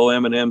Advil,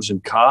 M&Ms,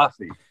 and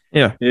coffee.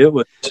 Yeah, it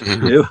was. I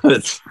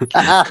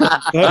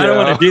don't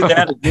want to do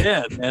that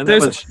again, man.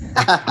 That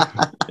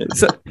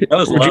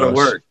was a lot of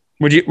work.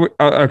 Would you?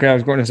 Okay, I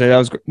was going to say that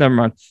was. Never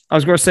mind. I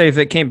was going to say if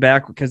it came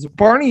back, because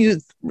Barney,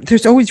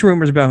 there's always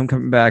rumors about him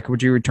coming back.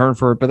 Would you return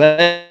for it? But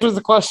that was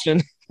the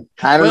question.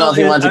 I don't know if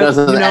he wants to go to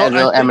the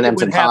Advil,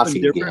 M&Ms, and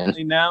coffee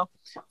differently now.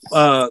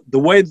 The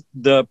way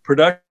the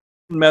production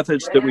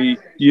methods that we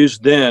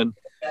used then,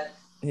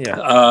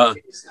 now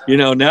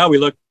we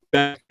look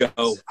back and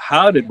go,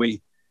 how did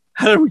we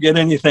get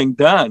anything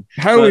done?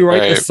 How do we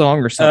write this song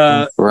or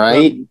something?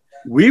 Right.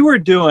 We were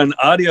doing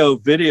audio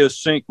video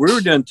sync. We were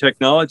doing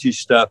technology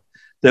stuff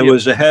that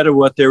was ahead of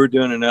what they were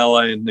doing in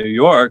LA and New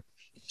York,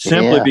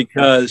 simply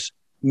because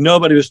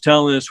nobody was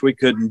telling us we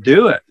couldn't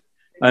do it.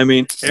 I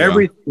mean,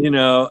 the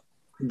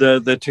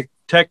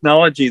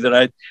technology that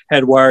I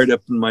had wired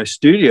up in my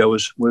studio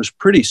was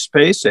pretty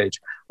space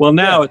age. Well,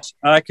 now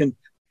I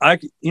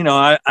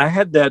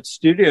had that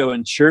studio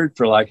insured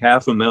for like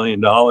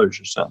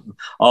 $500,000 or something,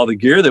 all the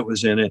gear that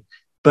was in it.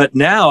 But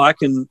now I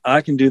can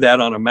do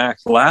that on a Mac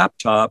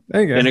laptop,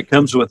 and it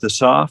comes with the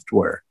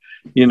software,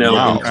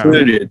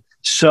 included.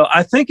 So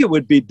I think it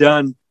would be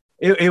done.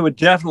 It would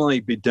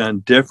definitely be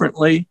done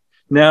differently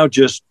now,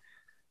 just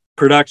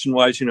production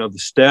wise, the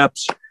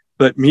steps,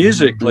 but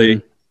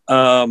musically,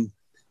 there's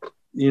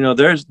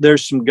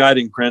some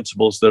guiding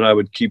principles that I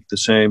would keep the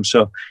same.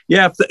 So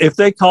if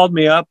they called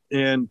me up,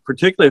 and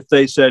particularly if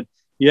they said,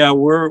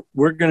 we're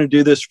going to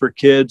do this for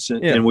kids,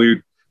 and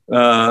we,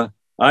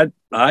 I'd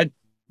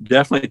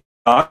definitely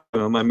talk to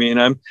them. I mean,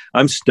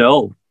 I'm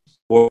still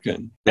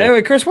working.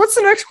 Anyway, Chris, what's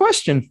the next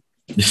question?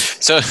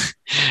 So,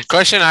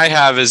 question I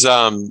have is,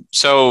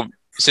 so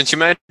since you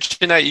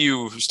mentioned that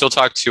you still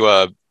talk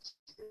to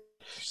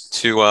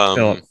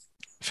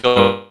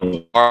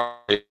Phil,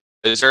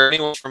 is there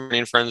anyone from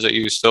Indian Friends that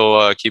you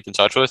still keep in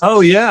touch with?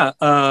 Oh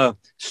yeah,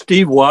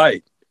 Steve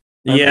White.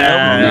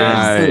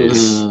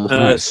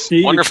 Nice.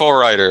 Steve, wonderful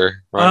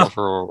writer.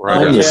 For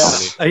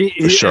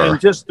sure,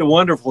 and just a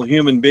wonderful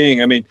human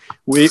being. I mean,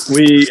 we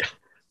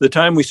the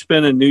time we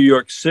spent in New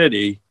York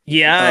City,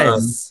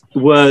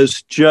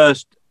 was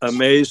just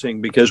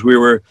amazing, because we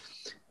were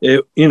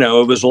it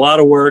was a lot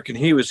of work, and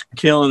he was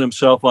killing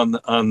himself on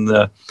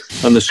the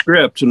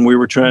script, and we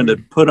were trying to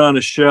put on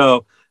a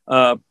show.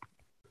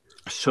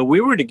 So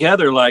we were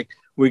together. Like,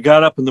 we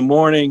got up in the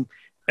morning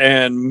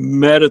and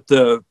met at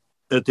the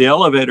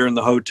elevator in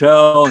the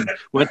hotel, and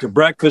went to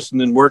breakfast, and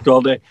then worked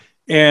all day.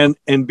 And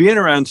being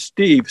around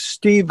Steve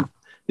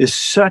is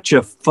such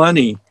a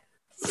funny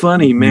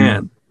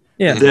man.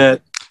 Yeah,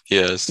 that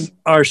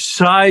our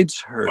sides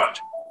hurt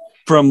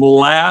from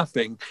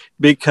laughing,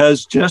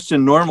 because just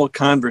in normal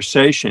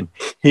conversation,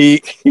 he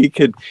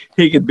could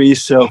be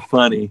so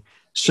funny.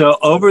 So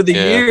over the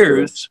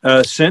years,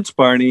 since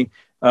Barney,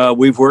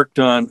 we've worked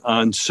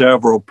on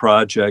several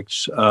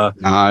projects.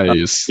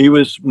 Nice. He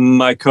was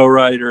my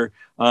co-writer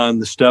on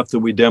the stuff that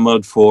we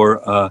demoed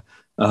for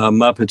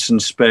Muppets in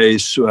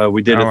Space.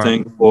 We did a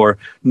thing for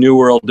New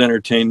World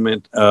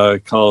Entertainment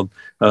called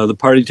the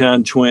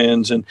Partytown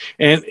Twins, and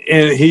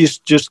he's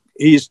just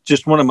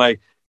one of my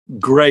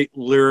great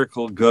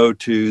lyrical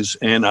go-tos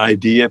and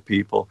idea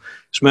people.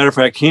 As a matter of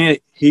fact,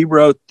 he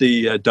wrote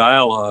the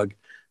dialogue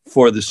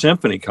for the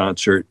symphony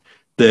concert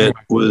that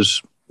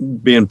was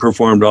being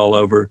performed all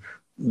over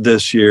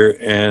this year,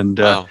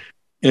 and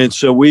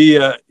so we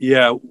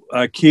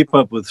I keep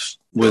up with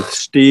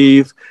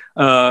Steve.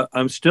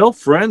 I'm still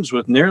friends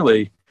with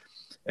nearly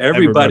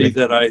everybody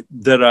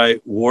that I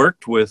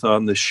worked with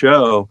on the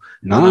show.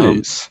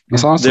 Nice.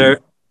 That's awesome.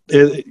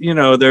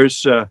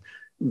 There's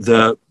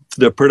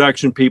the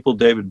production people,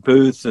 David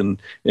Booth,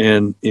 and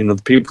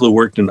the people who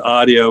worked in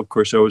audio. Of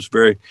course, I was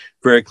very,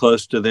 very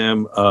close to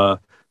them. A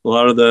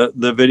lot of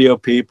the video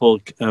people,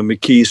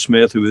 McKee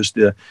Smith, who was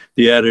the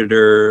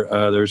editor.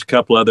 There's a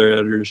couple other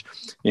editors,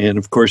 and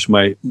of course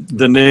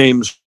the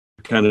names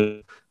kind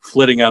of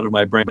flitting out of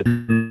my brain. But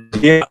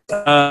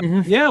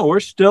we're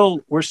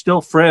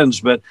still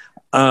friends. But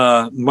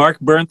Mark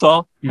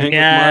Bernthal, hang with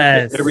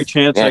Mark every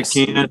chance I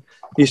can.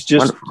 He's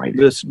just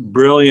this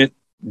brilliant,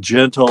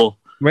 gentle,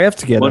 we have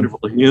to get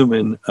wonderful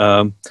human.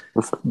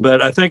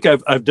 But I think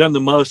I've done the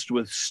most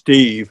with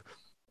Steve,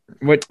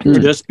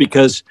 just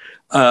because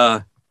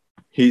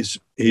he's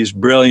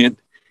brilliant,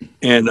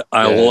 and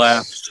I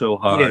laugh so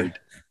hard. Yeah.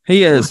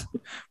 He is.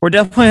 We're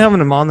definitely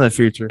having him on in the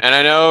future. And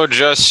I know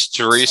just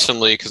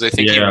recently, because I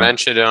think he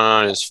mentioned it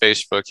on his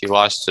Facebook, he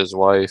lost his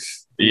wife.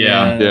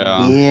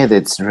 Yeah,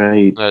 that's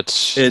right.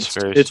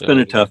 It's been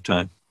a tough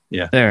time.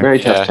 Yeah, very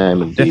tough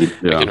time indeed.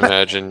 I can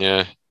imagine.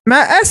 Yeah.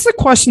 Matt, ask the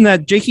question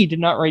that Jakey did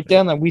not write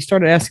down that we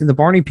started asking the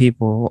Barney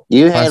people.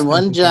 You had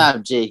one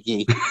job,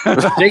 Jakey.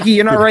 Jakey,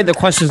 you're not writing the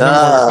questions.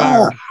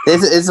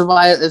 It's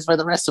why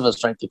the rest of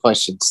us write the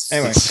questions.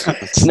 Anyway,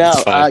 no,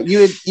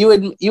 you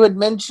had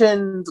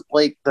mentioned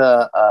like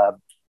the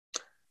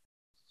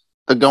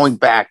going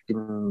back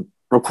and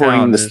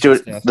recording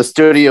the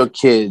studio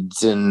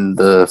kids and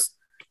the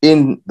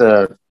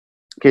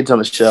kids on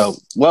the show.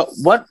 What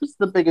was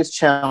the biggest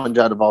challenge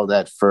out of all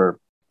that for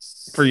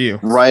you,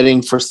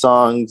 writing for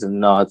songs and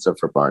not so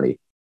for Barney?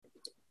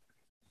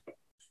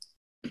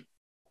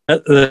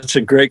 That's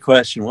a great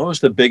question. What was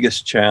the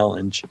biggest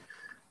challenge?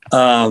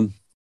 I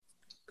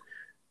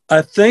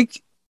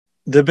think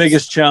the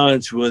biggest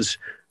challenge was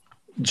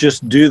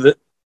just do the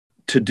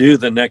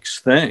next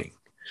thing.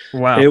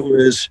 Wow. It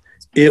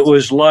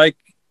was like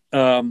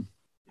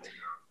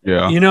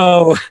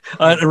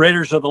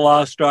Raiders of the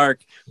Lost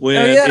Ark,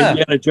 when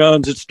Indiana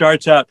Jones, it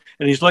starts out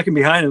and he's looking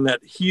behind and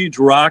that huge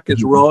rock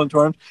is rolling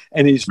toward him,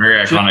 and he's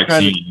very iconic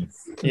scene.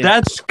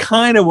 That's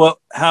kind of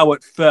how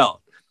it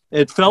felt.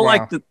 It felt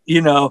like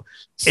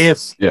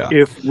if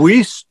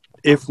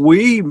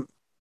we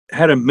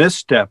had a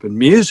misstep in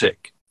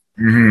music,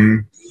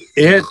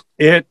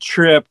 it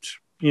tripped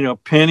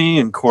Penny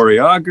and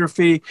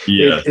choreography.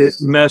 Yes.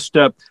 It messed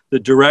up the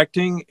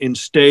directing and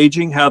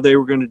staging, how they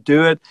were going to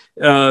do it.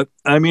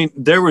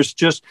 There was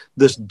just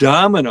this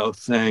domino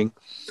thing.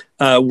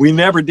 We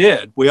never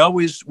did. We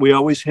always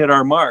hit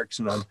our marks,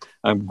 and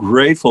I'm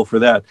grateful for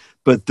that.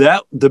 But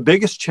the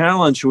biggest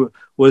challenge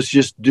was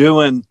just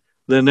doing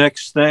the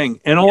next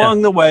thing. And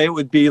along the way, it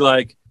would be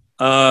like,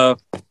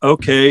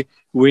 okay,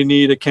 we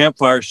need a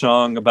campfire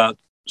song about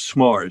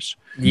s'mores.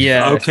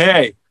 Yeah.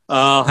 Okay.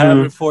 I'll have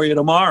it for you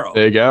tomorrow.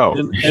 There you go.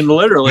 And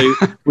literally,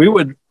 we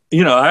would,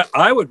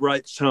 I would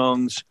write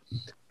songs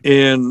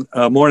in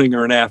a morning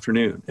or an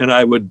afternoon, and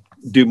I would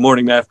do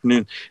morning and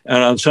afternoon.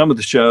 And on some of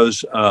the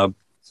shows,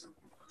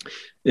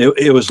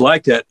 it was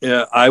like that.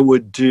 I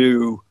would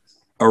do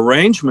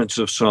arrangements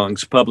of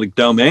songs, public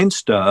domain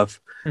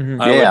stuff.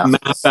 Mm-hmm. I would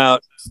map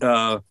out,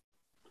 I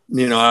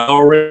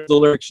already the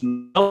lyrics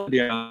and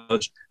melody on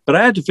those, but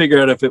I had to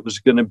figure out if it was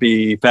going to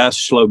be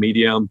fast, slow,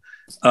 medium.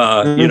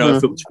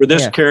 If it was for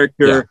this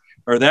character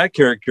or that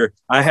character,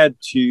 I had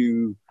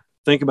to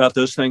think about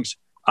those things.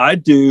 I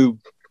do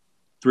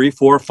 3,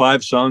 4,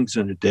 5 songs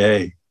in a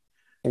day.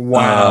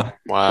 Wow.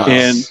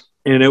 And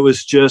it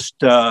was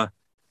just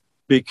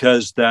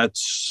because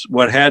that's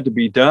what had to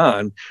be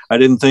done. I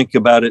didn't think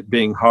about it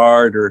being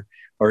hard or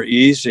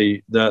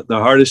easy. The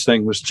hardest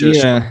thing was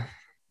just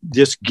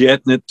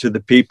getting it to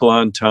the people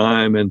on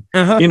time. And,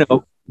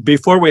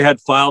 before we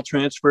had file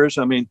transfers,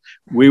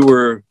 we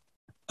were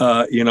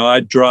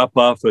I'd drop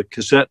off a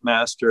cassette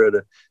master at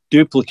a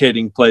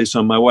duplicating place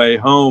on my way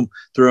home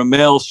through a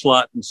mail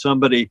slot, and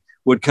somebody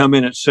would come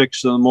in at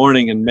 6 a.m.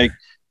 and make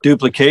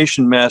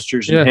duplication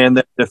masters and hand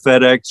that to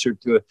FedEx or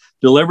to a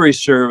delivery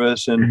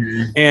service,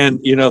 and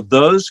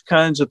those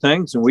kinds of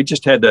things. And we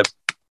just had to,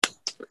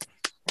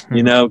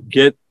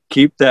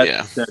 keep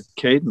that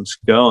cadence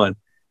going.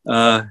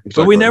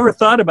 But we never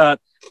thought about,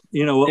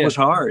 what was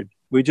hard.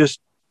 We just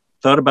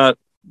thought about,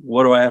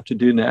 what do I have to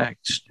do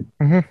next?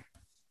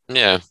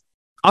 Yeah.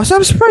 Also,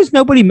 I'm surprised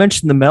nobody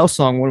mentioned the Mail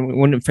song,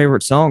 one of my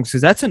favorite songs, because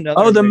that's another.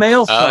 Oh, the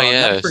Mail song. Oh,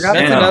 yeah.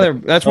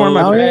 That's one of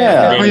my.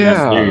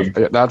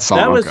 That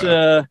song.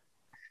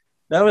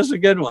 That was a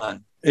good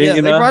one. Yeah,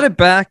 they brought it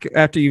back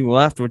after you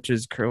left, which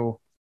is cool.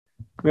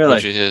 Really?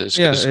 Which is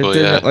cool,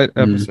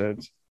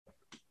 episodes.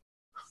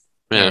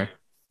 Yeah,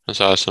 that's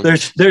awesome.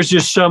 There's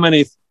just so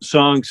many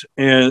songs,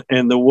 and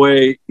the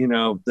way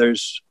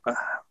there's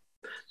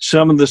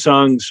some of the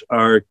songs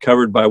are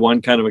covered by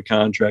one kind of a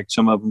contract.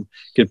 Some of them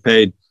get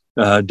paid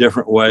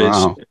different ways.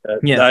 Wow.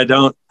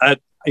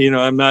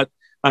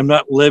 I'm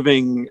not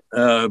living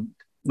the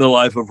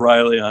life of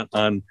Riley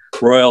on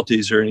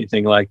royalties or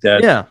anything like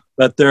that. Yeah.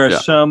 But there are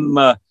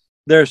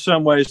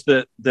some ways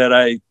that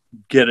I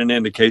get an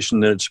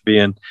indication that it's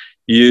being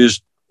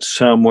used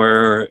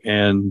somewhere,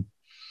 and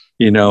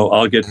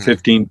I'll get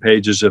 15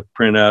 pages of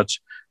printouts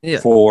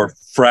for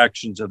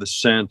fractions of a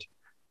cent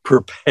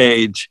per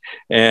page,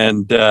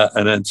 and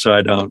then so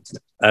I don't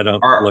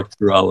look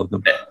through all of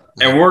them.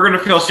 And we're gonna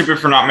feel stupid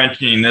for not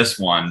mentioning this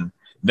one.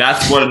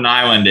 That's What an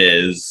Island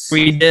Is.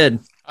 We did.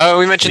 Oh,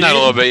 we mentioned that a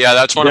little bit. Yeah,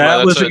 that's one of my.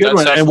 That was a good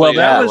one. And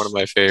that was one of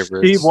my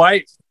favorites. Steve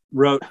White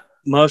wrote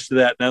most of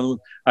that. Now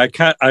I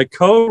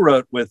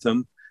co-wrote with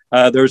him.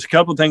 There was a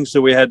couple of things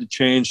that we had to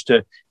change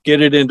to get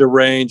it into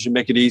range and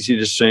make it easy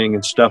to sing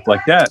and stuff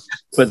like that.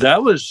 But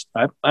that was,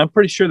 I'm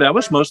pretty sure that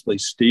was mostly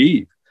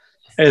Steve.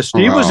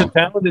 Steve was a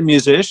talented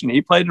musician.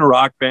 He played in a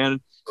rock band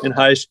in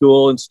high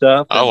school and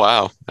stuff. Oh,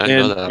 wow. I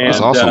didn't know that.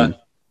 That's awesome.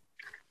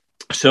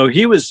 So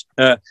he was,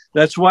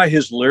 that's why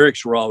his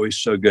lyrics were always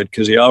so good,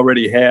 because he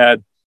already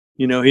had,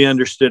 he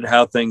understood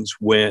how things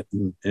went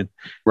and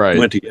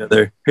went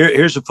together.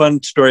 Here's a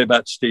fun story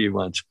about Steve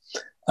once.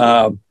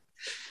 I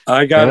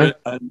got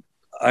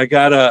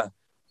a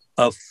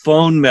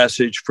phone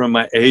message from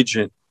my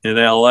agent in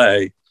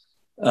LA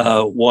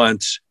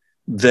once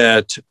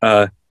that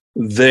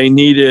they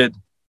needed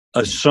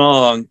a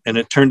song, and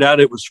it turned out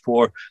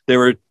they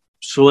were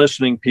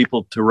soliciting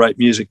people to write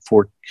music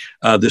for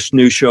this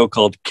new show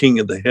called King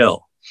of the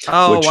Hill.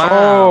 Oh,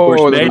 wow.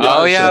 So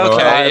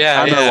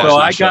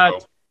I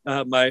got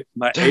my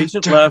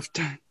agent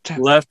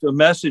left a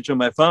message on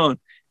my phone,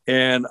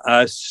 and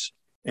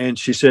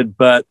she said,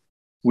 but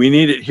we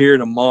need it here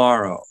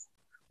tomorrow,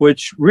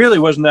 which really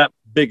wasn't that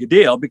big a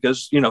deal,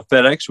 because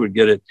FedEx would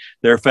get it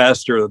there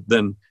faster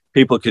than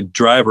people could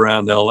drive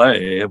around LA.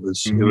 It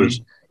was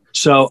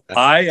so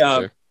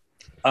I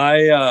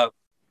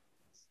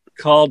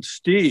called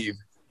Steve,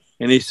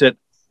 and he said,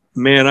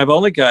 man, I've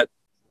only got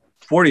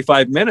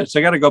 45 minutes.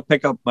 I got to go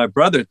pick up my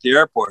brother at the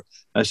airport.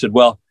 I said,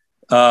 well,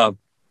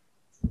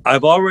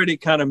 I've already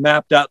kind of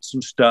mapped out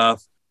some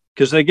stuff,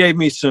 because they gave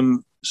me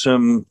some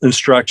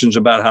instructions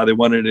about how they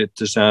wanted it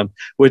to sound,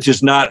 which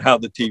is not how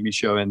the TV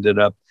show ended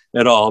up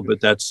at all, but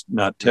that's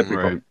not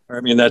typical. Right. I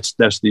mean, that's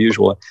the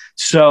usual.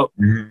 So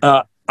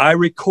I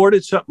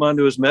recorded something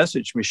onto his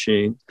message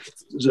machine,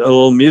 a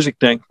little music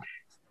thing.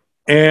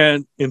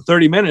 And in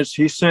 30 minutes,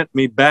 he sent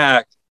me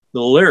back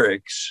the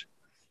lyrics,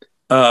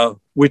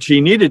 which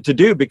he needed to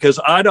do, because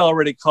I'd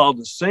already called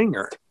the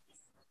singer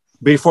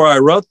before I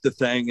wrote the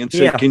thing and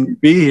said, can you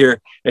be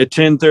here at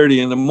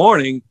 10:30 in the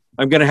morning?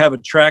 I'm going to have a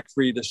track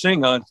for you to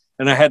sing on.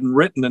 And I hadn't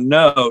written a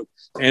note,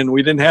 and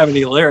we didn't have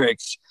any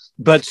lyrics.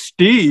 But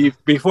Steve,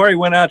 before he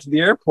went out to the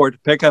airport to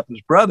pick up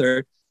his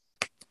brother,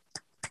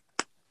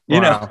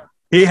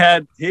 he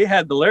had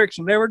the lyrics,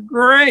 and they were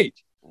great.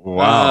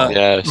 Wow.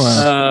 Yes.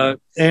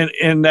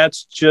 And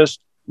that's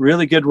just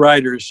really good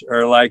writers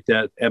are like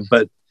that.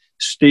 But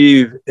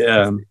Steve,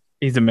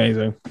 he's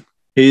amazing.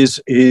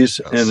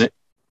 And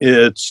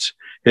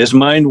his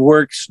mind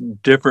works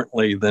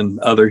differently than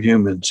other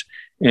humans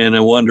in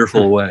a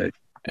wonderful way.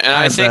 And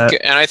I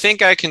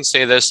think I can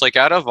say this, like,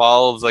 out of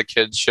all of the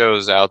kids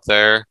shows out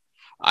there,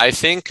 I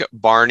think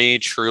Barney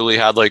truly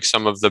had like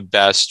some of the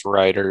best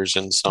writers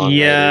and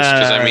songwriters.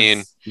 Because I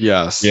mean,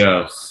 yes.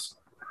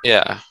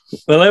 Yeah.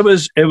 Well,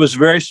 it was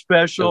very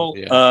special.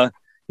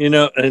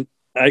 And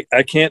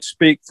I can't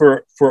speak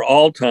for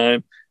all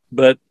time,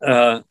 but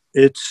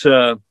it's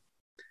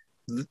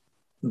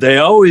they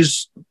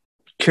always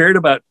cared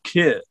about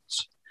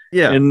kids.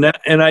 Yeah.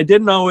 And I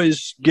didn't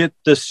always get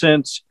the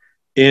sense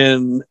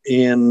in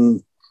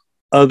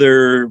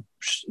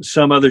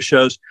some other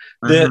shows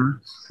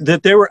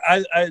that they were,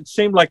 it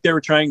seemed like they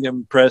were trying to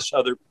impress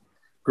other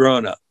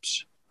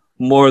grown-ups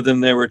more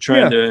than they were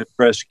trying to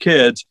impress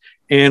kids.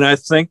 And I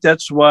think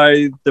that's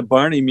why the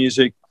Barney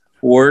music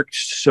worked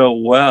so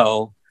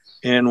well,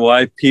 and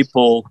why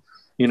people,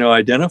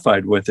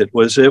 identified with it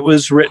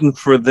was written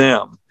for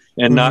them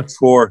and not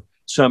for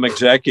some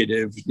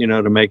executive,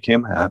 to make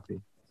him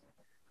happy.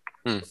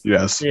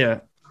 Yes.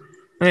 Yeah.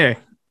 Hey,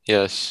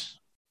 Yes.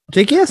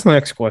 Jake, ask my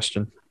next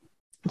question.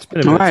 It's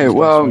been a All minute right. since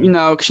Well,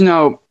 last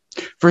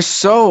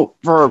one.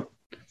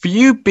 for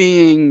you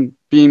being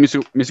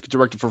music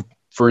director for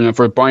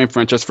Barney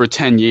franchise for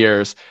 10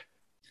 years,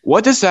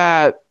 what does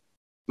that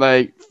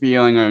like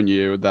feeling on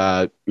you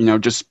that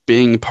just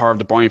being part of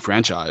the Barney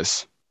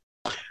franchise?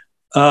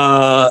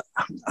 I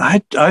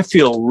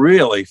feel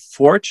really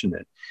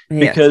fortunate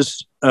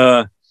because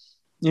so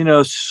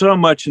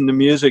much in the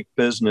music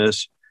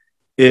business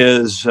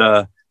is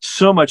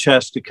so much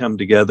has to come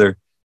together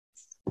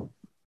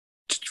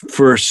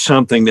for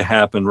something to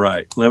happen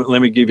right.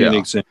 Let me give you an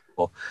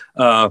example.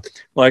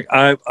 Like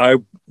I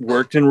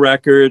worked in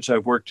records,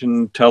 I've worked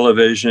in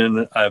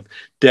television, I've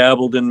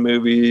dabbled in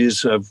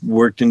movies, I've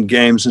worked in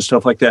games and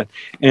stuff like that.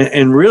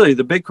 And really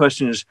the big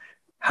question is,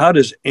 how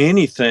does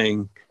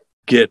anything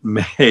get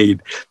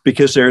made?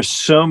 Because there are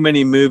so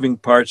many moving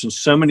parts and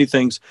so many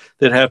things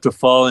that have to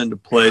fall into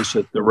place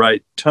at the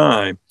right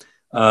time.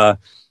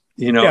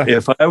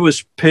 If I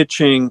was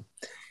pitching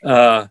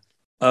a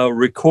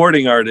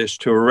recording artist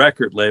to a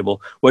record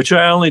label, which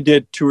I only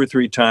did 2 or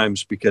 3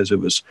 times because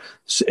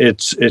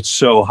it's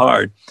so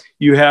hard.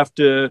 You have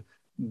to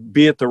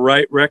be at the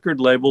right record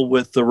label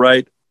with the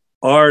right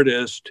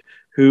artist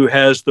who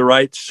has the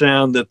right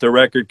sound that the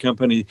record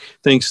company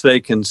thinks they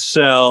can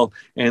sell,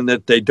 and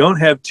that they don't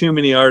have too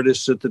many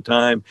artists at the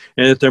time,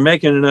 and that they're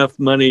making enough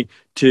money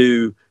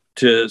to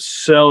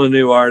sell a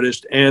new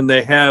artist, and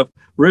they have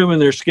room in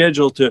their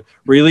schedule to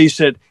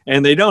release it,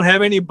 and they don't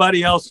have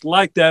anybody else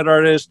like that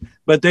artist,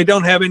 but they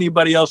don't have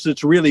anybody else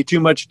that's really too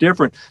much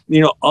different.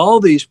 All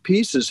these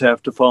pieces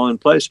have to fall in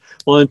place.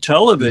 Well, in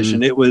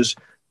television,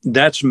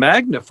 that's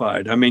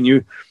magnified. I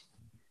mean,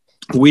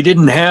 we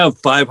didn't have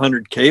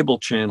 500 cable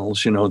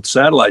channels,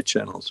 satellite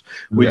channels.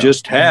 We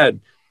just had,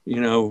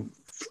 3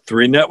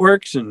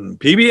 networks and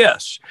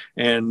PBS,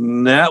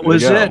 and that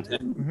was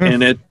it.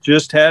 And it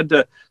just had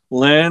to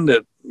land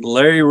at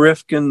Larry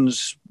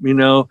Rifkin's,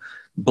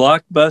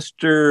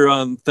 Blockbuster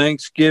on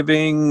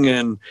Thanksgiving,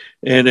 and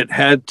it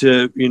had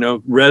to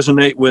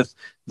resonate with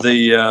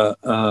the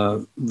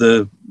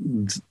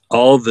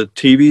all the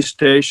TV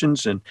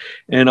stations and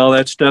all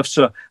that stuff.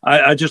 So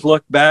I just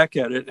look back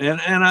at it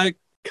and I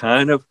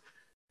kind of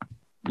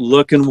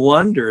look and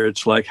wonder.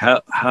 It's like,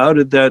 how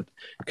did that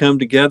come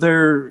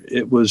together?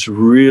 It was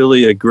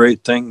really a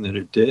great thing that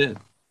it did.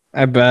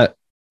 I bet.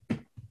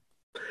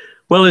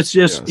 Well, it's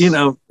just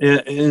in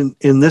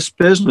this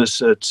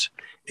business,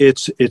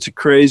 it's a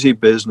crazy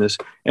business,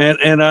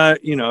 and I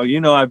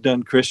I've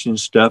done Christian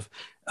stuff.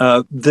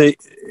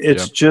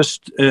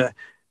 Just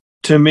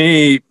to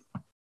me,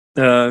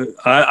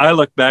 I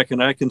look back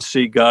and I can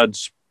see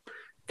God's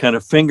kind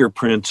of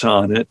fingerprints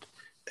on it,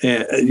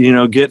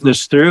 getting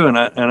us through, and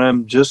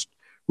I'm just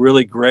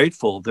really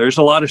grateful. There's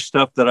a lot of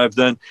stuff that I've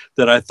done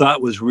that I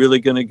thought was really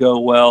going to go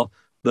well.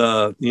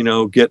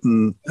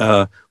 Doing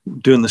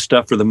the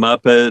stuff for the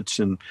Muppets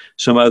and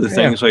some other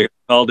things, like I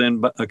called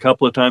in a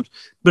couple of times,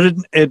 but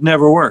it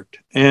never worked.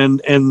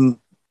 And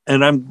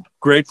I'm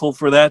grateful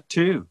for that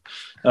too.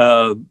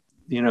 Good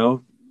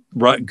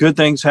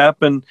things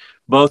happen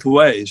both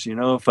ways.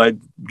 If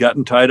I'd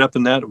gotten tied up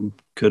in that, it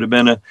could have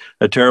been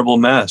a terrible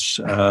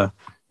mess.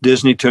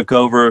 Disney took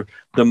over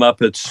the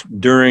Muppets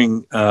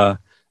during,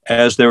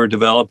 as they were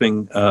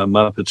developing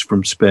Muppets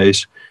from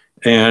Space.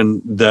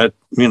 And that,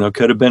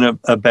 could have been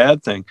a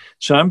bad thing.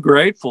 So I'm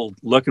grateful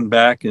looking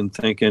back and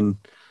thinking,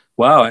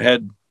 wow, I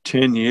had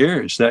 10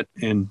 years. That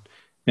in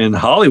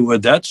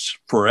Hollywood, that's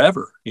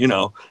forever.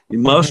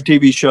 Most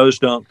TV shows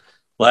don't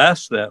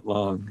last that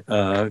long.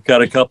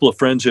 Got a couple of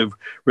friends who've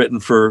written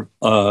for,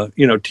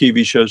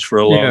 TV shows for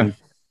a long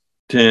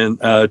time.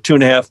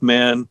 2.5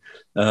 Men,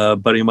 a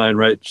buddy of mine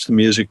writes the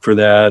music for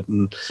that.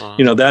 And,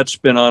 that's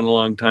been on a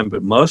long time.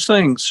 But most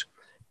things,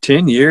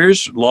 10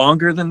 years,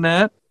 longer than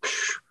that,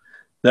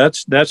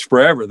 that's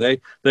forever. They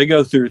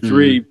go through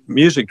 3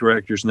 music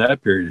directors in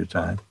that period of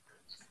time.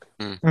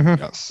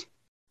 Yes.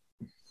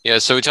 Yeah.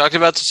 So we talked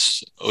about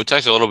this. We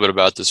talked a little bit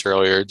about this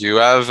earlier. Do you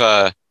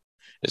have?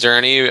 Is there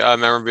any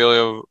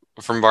memorabilia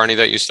from Barney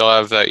that you still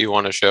have that you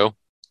want to show?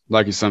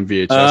 Like some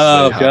VHS.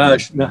 Oh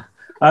gosh, no,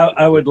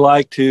 I would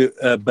like to,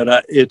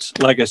 but it's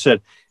like I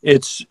said,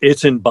 it's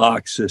in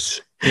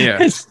boxes.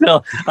 Yeah. It's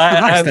still. I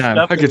have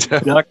stuff in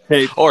duct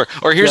tape. Or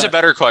here's a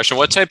better question: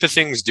 what type of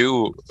things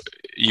do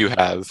you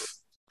have?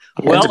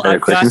 Well,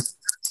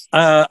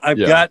 I've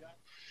got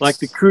like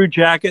the crew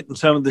jacket and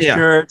some of the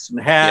shirts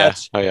and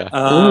hats. Yeah.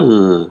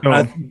 Oh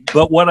yeah.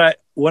 But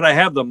what I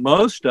have the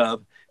most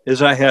of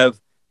is I have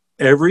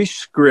every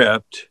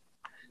script,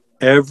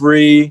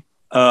 and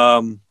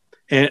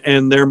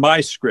they're my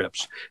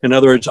scripts. In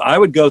other words, I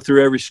would go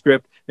through every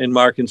script and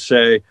mark and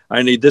say,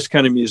 I need this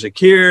kind of music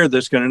here,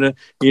 this kind of,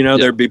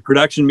 there'd be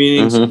production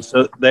meetings. And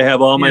so they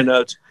have all my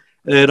notes.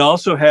 It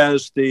also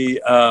has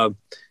the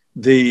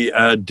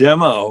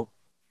demo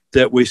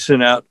that we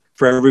sent out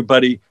for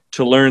everybody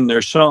to learn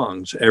their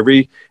songs.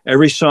 Every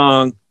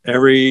song,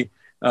 I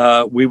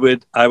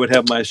would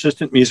have my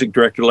assistant music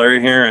director,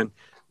 Larry Heron,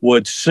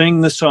 would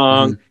sing the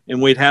song,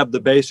 and we'd have the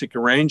basic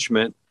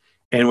arrangement,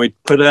 and we'd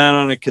put that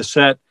on a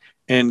cassette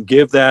and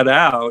give that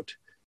out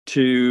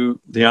to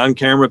the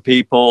on-camera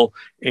people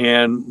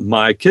and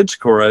my kids'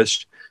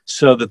 chorus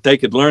so that they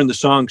could learn the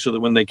song, so that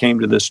when they came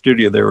to the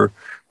studio, they were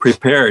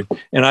prepared.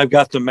 And I've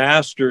got the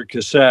master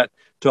cassette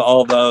to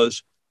all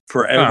those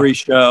for every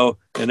show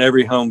and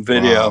every home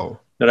video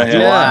that I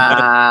had.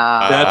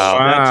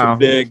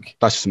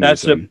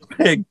 That's a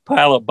big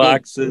pile of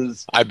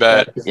boxes. I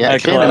bet. Yeah, I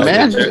can't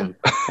imagine.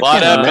 A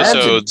lot of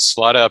episodes.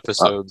 A lot of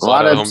episodes. A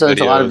lot of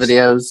episodes. A lot of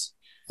videos.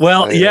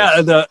 Well,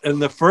 in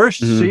the first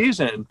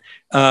season,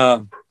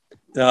 there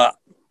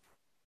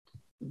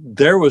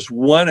was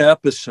one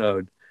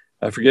episode.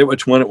 I forget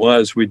which one it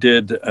was. We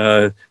did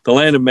The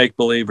Land of Make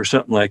Believe or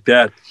something like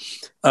that.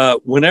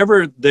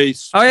 Whenever they...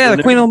 the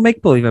Queen of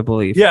Make Believe, I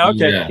believe. Yeah,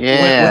 okay.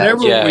 Yeah.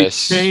 Whenever we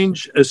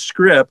change a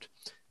script,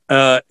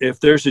 if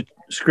there's a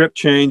script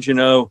change,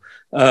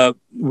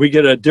 we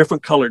get a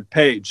different colored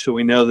page, so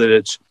we know that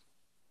it's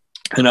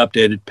an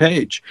updated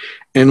page.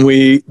 And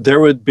there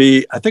would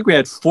be, I think we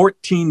had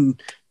 14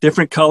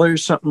 different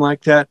colors, something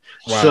like that,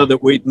 so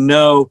that we'd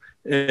know.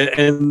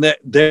 And that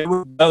they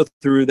would go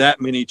through that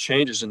many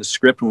changes in the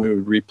script when we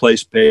would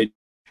replace page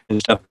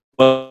and stuff.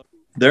 Well,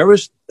 there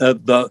was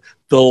the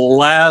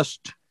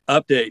last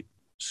update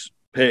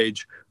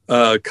page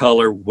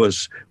color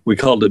was, we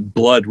called it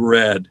blood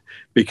red,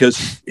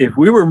 because if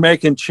we were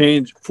making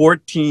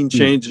 14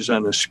 changes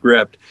on a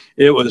script,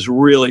 it was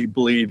really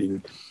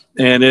bleeding,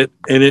 and it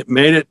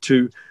made it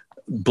to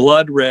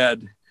blood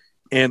red,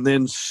 and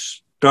then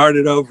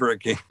started over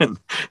again.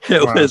 We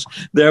were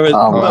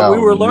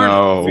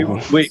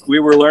learning. We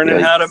were learning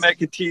how to make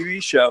a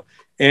TV show,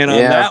 and on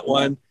that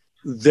one,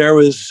 there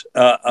was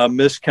a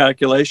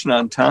miscalculation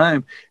on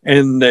time,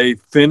 and they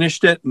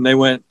finished it, and they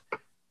went,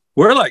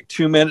 "We're like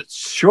 2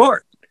 minutes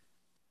short."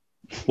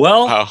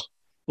 Well,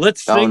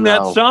 let's sing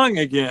that song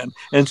again.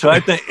 And so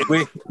I think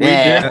we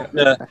did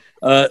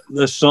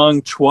the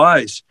song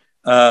twice.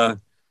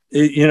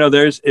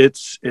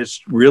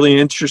 It's really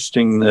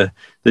interesting the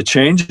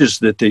changes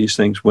that these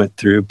things went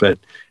through, but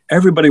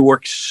everybody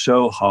works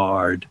so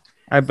hard.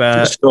 I bet.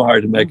 It's so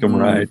hard to make them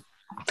right.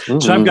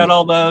 So I've got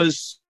all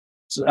those,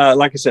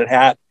 like I said,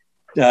 hat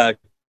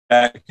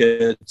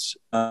jackets,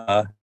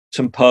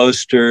 some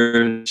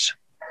posters.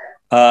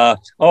 I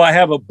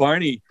have a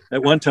Barney.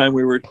 At one time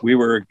we were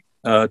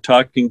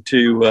talking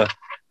to,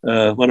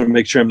 I want to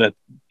make sure I'm not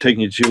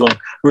taking you too long.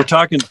 We were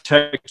talking to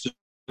Texas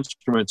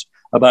Instruments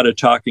about a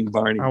talking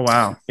Barney. Oh,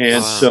 wow.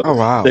 And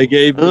they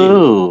gave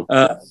me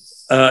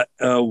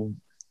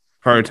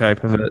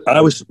prototype of it. I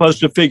was supposed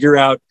to figure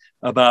out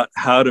about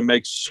how to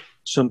make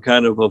some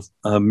kind of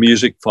a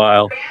music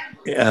file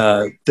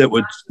that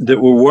would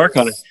work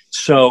on it.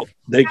 So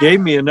they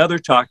gave me another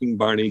talking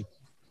Barney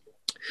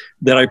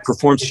that I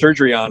performed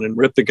surgery on and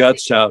ripped the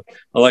guts out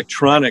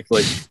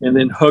electronically, and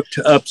then hooked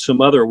up some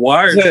other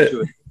wires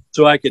to it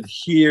so I could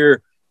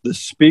hear the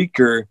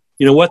speaker,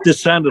 what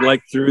this sounded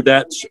like through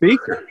that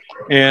speaker.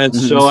 And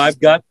so I've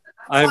got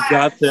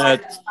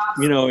that,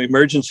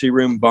 emergency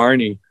room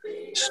Barney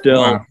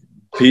still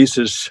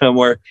pieces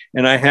somewhere.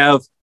 And I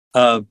have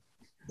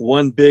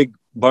one big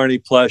Barney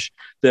plush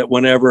that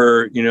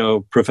whenever,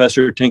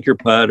 Professor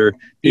Tinkerpud or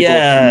people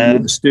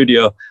in the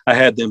studio, I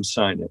had them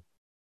sign it.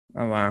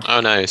 Oh, wow.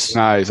 Oh, nice.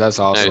 Nice. That's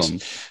awesome.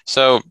 Nice.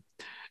 So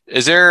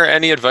is there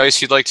any advice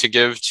you'd like to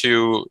give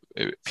to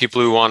people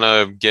who want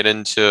to get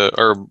into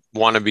or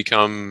want to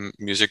become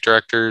music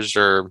directors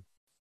or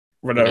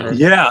whatever?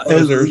 Yeah.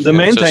 The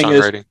main thing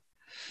is,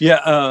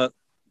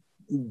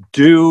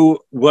 do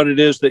what it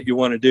is that you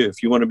want to do.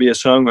 If you want to be a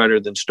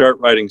songwriter, then start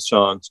writing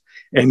songs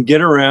and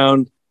get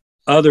around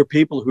other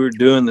people who are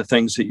doing the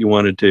things that you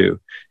want to do.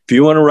 If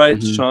you want to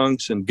write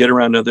songs, and get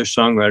around other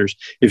songwriters.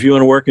 If you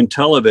want to work in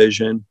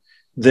television,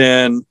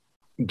 then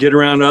get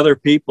around other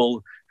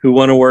people who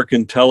want to work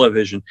in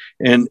television.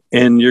 And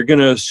you're going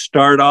to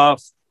start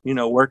off,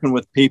 working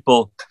with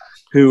people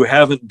who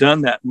haven't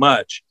done that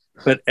much,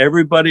 but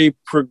everybody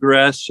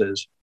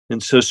progresses.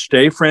 And so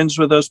stay friends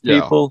with those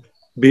people,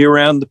 be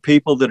around the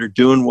people that are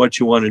doing what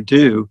you want to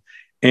do,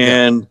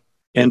 and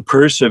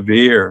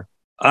persevere.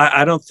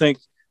 I don't think,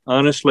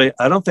 honestly,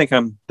 I'm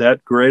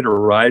that great a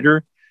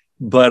writer,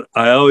 but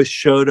I always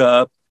showed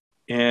up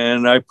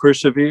and I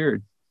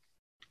persevered.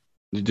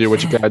 You do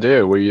what you gotta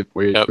do. Where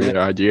your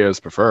ideas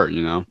prefer,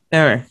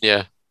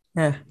 Yeah.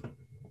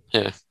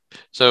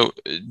 So,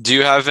 do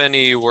you have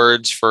any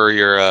words for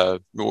your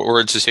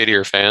words to say to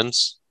your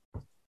fans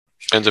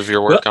of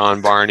your work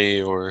on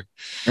Barney or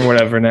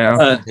whatever?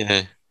 Now,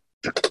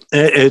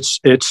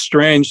 it's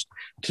strange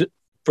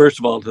first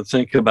of all to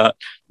think about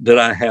that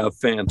I have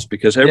fans,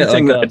 because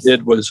everything that I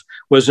did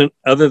wasn't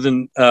other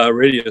than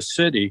Radio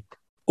City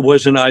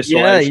was in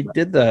isolation. Yeah, you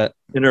did that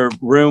in a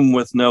room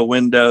with no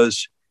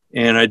windows.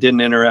 And I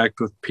didn't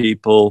interact with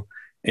people.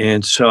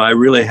 And so I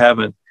really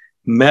haven't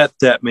met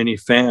that many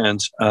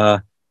fans.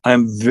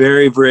 I'm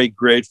very, very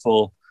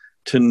grateful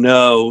to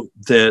know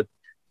that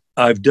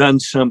I've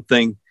done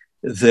something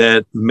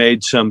that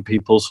made some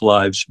people's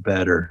lives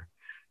better.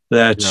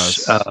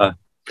 That's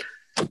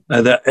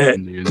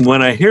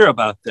When I hear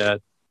about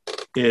that,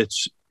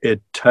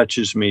 it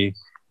touches me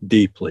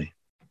deeply.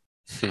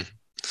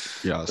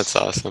 Yes, That's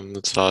awesome.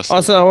 That's awesome.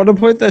 Also, I want to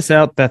point this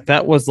out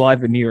that was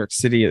live in New York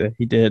City that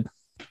he did.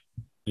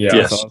 Yeah.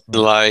 Yes. Awesome.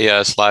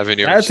 Yes, live in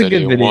New York That's a City.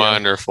 good video.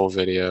 Wonderful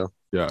video.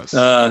 yes.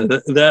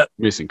 There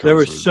Amazing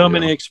were concert so video.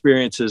 many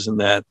experiences in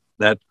that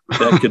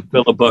could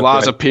fill a book.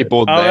 Lots right of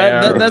people Oh,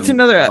 there. that's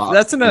another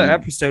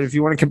episode. If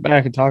you want to come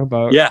back and talk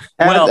about there. Yeah.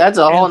 Well, that's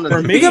a whole and nother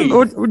for it.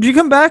 me, Would you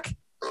come back?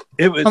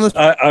 it was.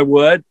 I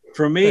would.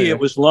 For me, Okay. it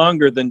was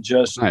longer than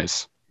just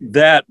Nice.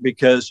 that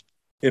because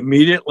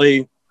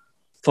immediately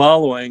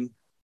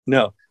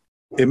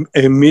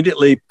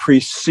immediately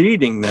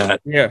preceding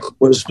that Yeah.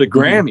 was the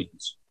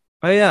Grammys.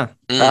 Oh yeah.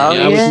 Mm, Oh,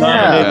 I was yeah.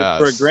 nominated Yes.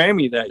 for a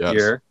Grammy that Yes.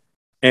 year,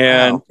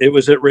 and Wow. it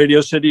was at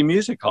Radio City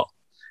Music Hall.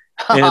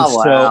 And Oh,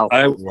 wow. so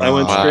I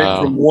went straight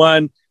Wow. from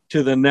one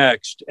to the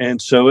next,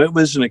 and so it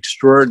was an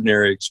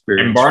extraordinary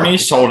experience. And Barney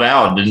sold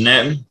out, didn't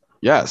it?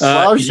 Yes.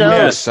 12 shows.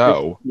 yes.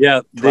 So Yeah,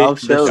 they 12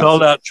 shows.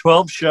 sold out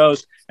 12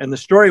 shows, and the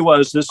story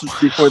was this was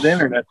before the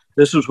internet.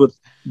 This was with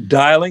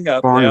dialing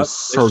up. Barney They is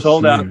so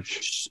sold out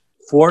huge.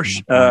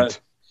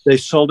 They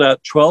sold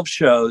out 12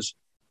 shows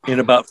in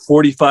about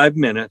 45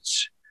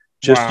 minutes,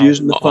 just Wow.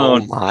 using the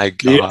phone. Oh my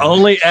The god.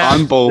 only act that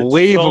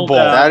Unbelievable. sold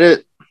out-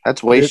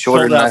 That's way that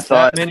shorter sold than I out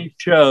thought. That many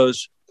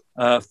shows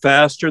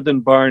faster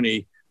than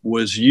Barney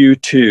was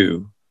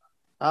U2,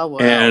 Oh, wow.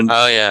 and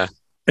Oh yeah.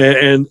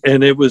 and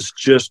it was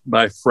just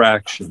by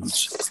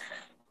fractions.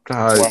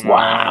 God.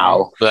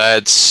 Wow.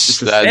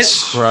 That's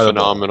incredible.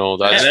 phenomenal.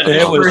 That's That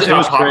it was- proves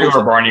how popular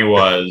crazy. Barney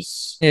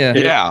was. Yeah.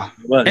 Yeah.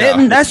 Well, Yeah.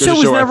 And that Good show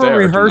was show right never there, to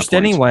my rehearsed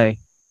point. anyway.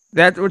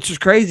 Which is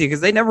crazy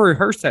because they never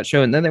rehearsed that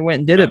show and then they went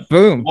and did it.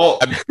 Boom. Well,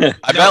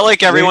 I bet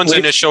like everyone's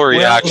initial well,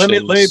 reaction. let me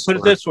put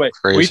it this way: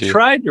 crazy. we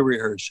tried to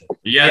rehearse it.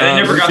 yeah,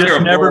 they never we got just through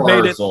a never full made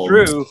it rehearsal.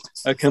 through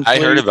a complete.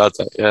 I heard about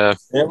that. Yeah.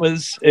 It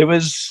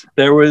was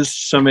there was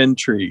some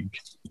intrigue.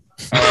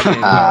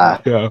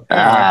 Ah, Yeah.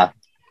 ah.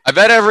 I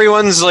bet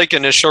everyone's like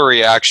initial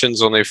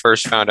reactions when they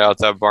first found out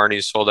that Barney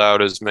sold out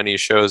as many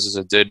shows as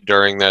it did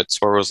during that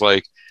tour was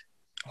like,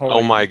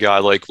 oh my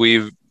god, like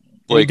we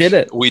did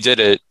it. We did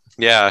it.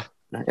 Yeah.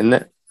 And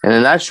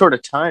in that short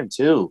of time,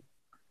 too.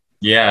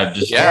 Yeah,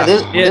 just Yeah.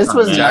 This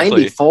was Exactly.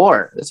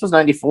 94. This was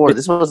 94.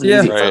 This wasn't Yeah.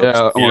 easy. Right.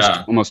 folks.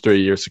 Yeah, almost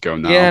 3 years ago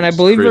now. Yeah, and I It's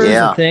believe crazy. there's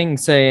Yeah. a thing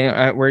saying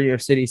at Radio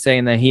City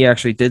saying that he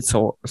actually did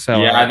sell.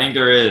 Yeah, I think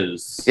there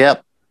is.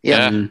 Yep.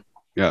 Yeah. Mhm.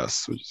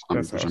 Yes, which I'm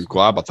awesome.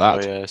 glad about Oh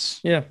that. yes.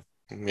 Yeah.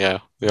 Yeah,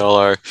 we all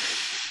are.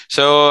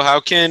 So how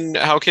can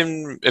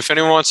if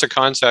anyone wants to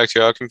contact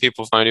you, how can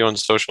people find you on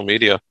social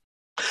media?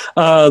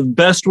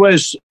 Best way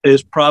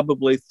is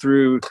probably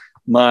through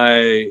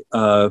my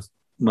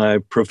my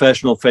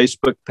professional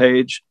Facebook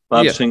page,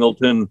 Bob Yeah.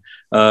 Singleton,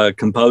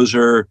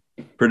 composer,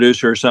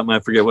 producer, or something. I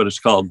forget what it's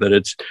called, but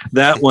it's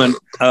that one.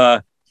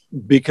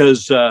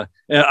 Because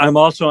I'm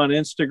also on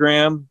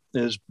Instagram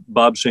as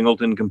Bob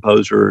Singleton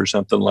composer or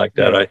something like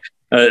that.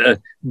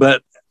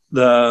 But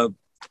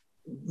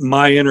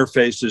my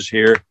interface is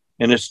here,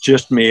 and it's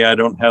just me. I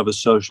don't have a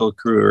social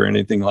crew or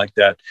anything like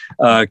that.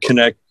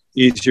 Connect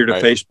easier to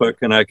Right. Facebook,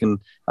 and I can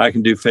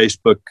do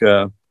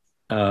Facebook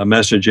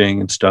messaging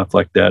and stuff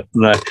like that.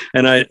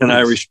 And I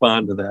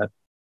respond to that.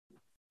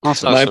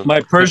 Awesome. Awesome.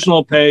 My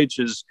personal page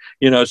is,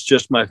 it's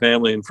just my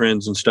family and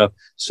friends and stuff.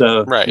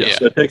 So, Right, yeah.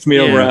 so it takes me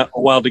Yeah. a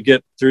while to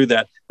get through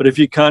that. But if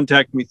you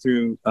contact me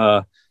through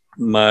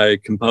my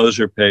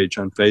composer page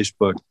on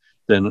Facebook,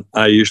 then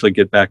I usually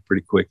get back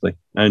pretty quickly.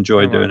 I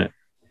enjoy doing it.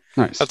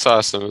 Nice. That's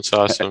awesome. That's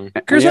awesome.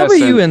 Chris, how about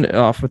you end it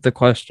off with the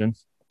question?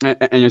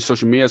 And your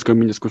social media is going to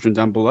be in the description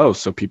down below,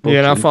 so people. Yeah,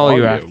 and I'll can follow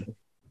you after.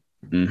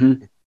 Mm-hmm.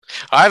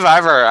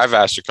 I've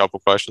asked a couple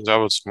questions. How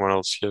about someone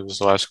else give us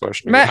the last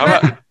question? How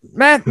about-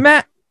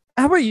 Matt,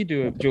 how about you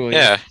do it, Julius?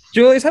 yeah,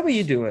 Julius, how about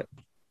you do it?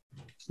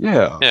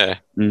 Yeah. yeah,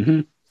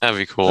 Mm-hmm. that'd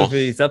be cool. If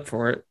he's up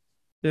for it.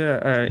 Yeah,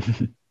 all right.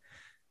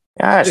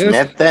 Gosh, If-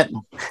 Matt, that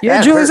Yeah,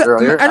 that Julius, hurt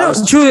earlier. I know. I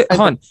was- Julius,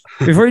 hold on.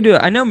 Before you do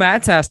it, I know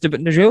Matt's asked it,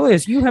 but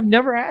Julius, you have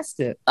never asked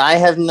it. I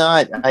have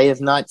not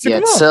So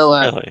yet. come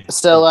on.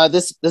 So, Really?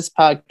 this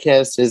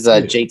podcast is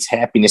Jake's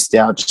Happy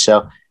Nostalgia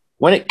Show.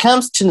 When it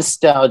comes to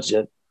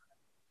nostalgia,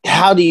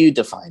 how do you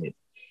define it?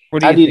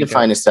 What How do you think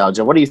define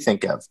nostalgia? What do you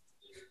think of?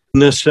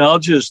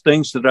 Nostalgia is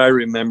things that I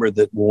remember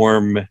that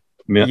warm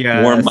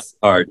my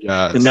heart.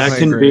 Yes. And that I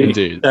can agree. be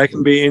Indeed. that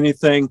can be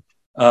anything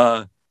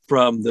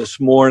from this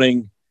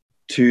morning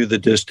to the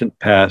distant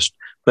past,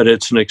 but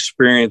it's an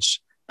experience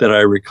that I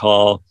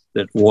recall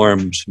that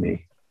warms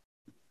me.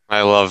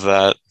 I love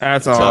that.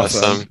 That's That's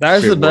awesome. awesome. That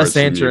is Good the best words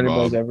from answer you,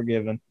 anybody's Bob. ever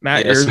given.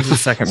 Matt, Yes. yours is the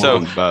second So- one.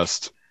 One of the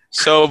best.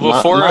 So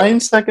before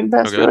Mine second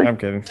best, Okay. really? I'm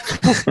kidding.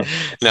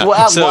 no,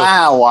 Wow, so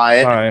wow,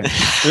 Wyatt. All right.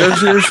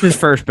 Yours is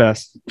first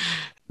best.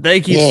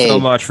 Thank you Yay. so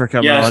much for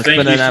coming Yes, on. It's thank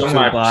been you an so absolute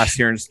much. blast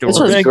here in store. This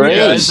was Thank great.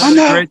 you guys. I Had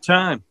know. a great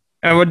time.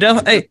 And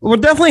we'll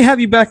definitely have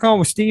you back on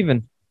with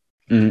Steven.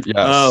 Yes.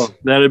 Oh,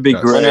 that'd be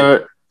Yes. great.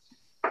 Whenever,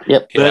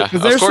 yep. yeah,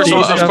 Because there's of course, so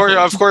much of stuff- course,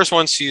 of course.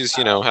 Once he's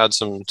had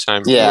some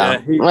time. Yeah.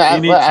 he Well,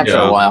 needs after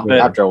to a go. while. But-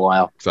 After a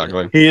while.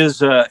 Exactly. He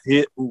is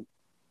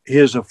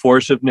is a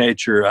force of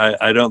nature.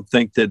 I don't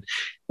think that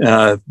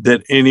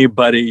that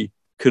anybody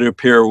could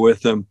appear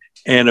with him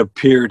and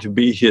appear to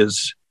be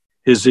his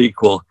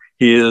equal.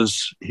 He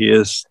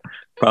is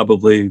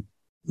probably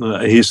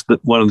he's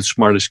one of the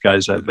smartest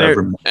guys I've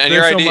ever met. And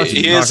you're right.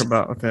 He is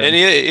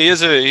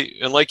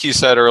and like you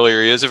said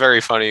earlier, he is a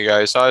very funny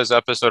guy. I saw his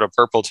episode of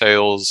Purple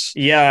Tales.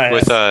 Yeah.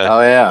 With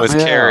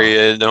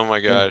Carrie, and oh my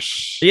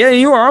gosh. Yeah,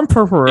 you were on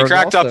Purple Road. He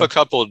cracked up a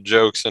couple of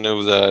jokes, and it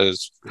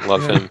was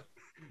love him.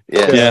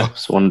 Yeah,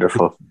 it's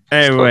wonderful.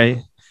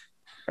 Anyway,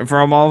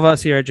 from all of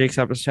us here at Jake's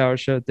Happiness Tower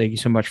Show, thank you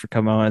so much for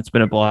coming on. It's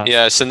been a blast.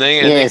 Yes, and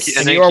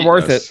you are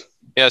worth it.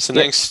 Yes, and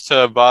thanks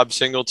to Bob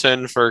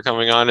Singleton for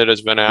coming on. It has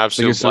been an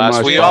absolute blast.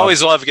 Much, we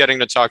always love getting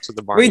to talk to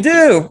the Barney. We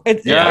do.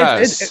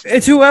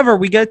 It's whoever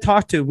we get to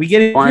talk to. We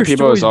get Barney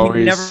people is always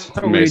we never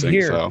thought amazing. We'd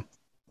hear. So.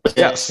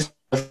 Yes.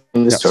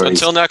 So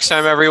until next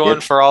time,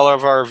 everyone, for all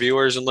of our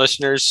viewers and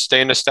listeners,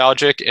 stay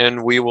nostalgic,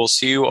 and we will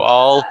see you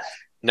all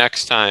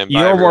next time.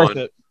 You're worth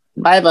it.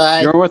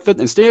 Bye-bye. You're worth it,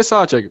 and stay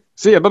nostalgic.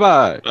 See ya.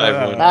 Bye-bye. Bye,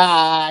 everyone.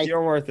 Bye.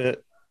 You're worth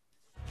it.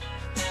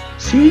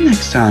 See you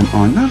next time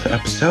on another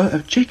episode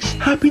of Jake's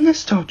Happy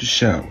Nostalgia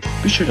Show.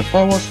 Be sure to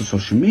follow us on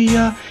social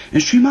media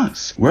and stream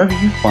us wherever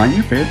you find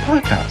your favorite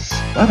podcasts.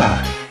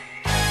 Bye-bye.